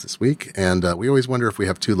discuss this week. And we always wonder if we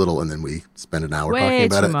have too little, and then we spend an hour talking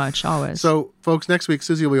about it. Way too much, always. So, folks, next week,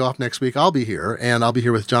 Susie will be off next week. I'll be here, and I'll be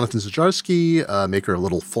here with Jonathan Zajarski, maker of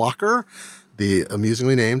Little Flocker, the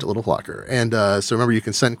amusingly named Little Flocker. And so remember, you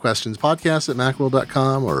can send questions,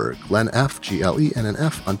 podcast@macworld.com, or Glenn F,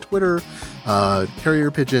 GLENNF on Twitter,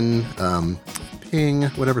 carrier pigeon, ping,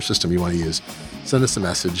 whatever system you want to use. Send us a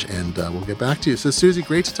message, and we'll get back to you. So, Susie,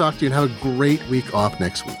 great to talk to you, and have a great week off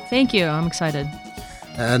next week. Thank you. I'm excited.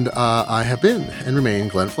 And I have been and remain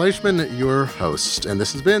Glenn Fleischman, your host. And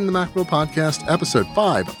this has been the Macworld Podcast, episode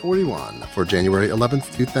 541 for January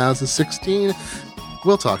 11th, 2016.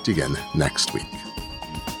 We'll talk to you again next week.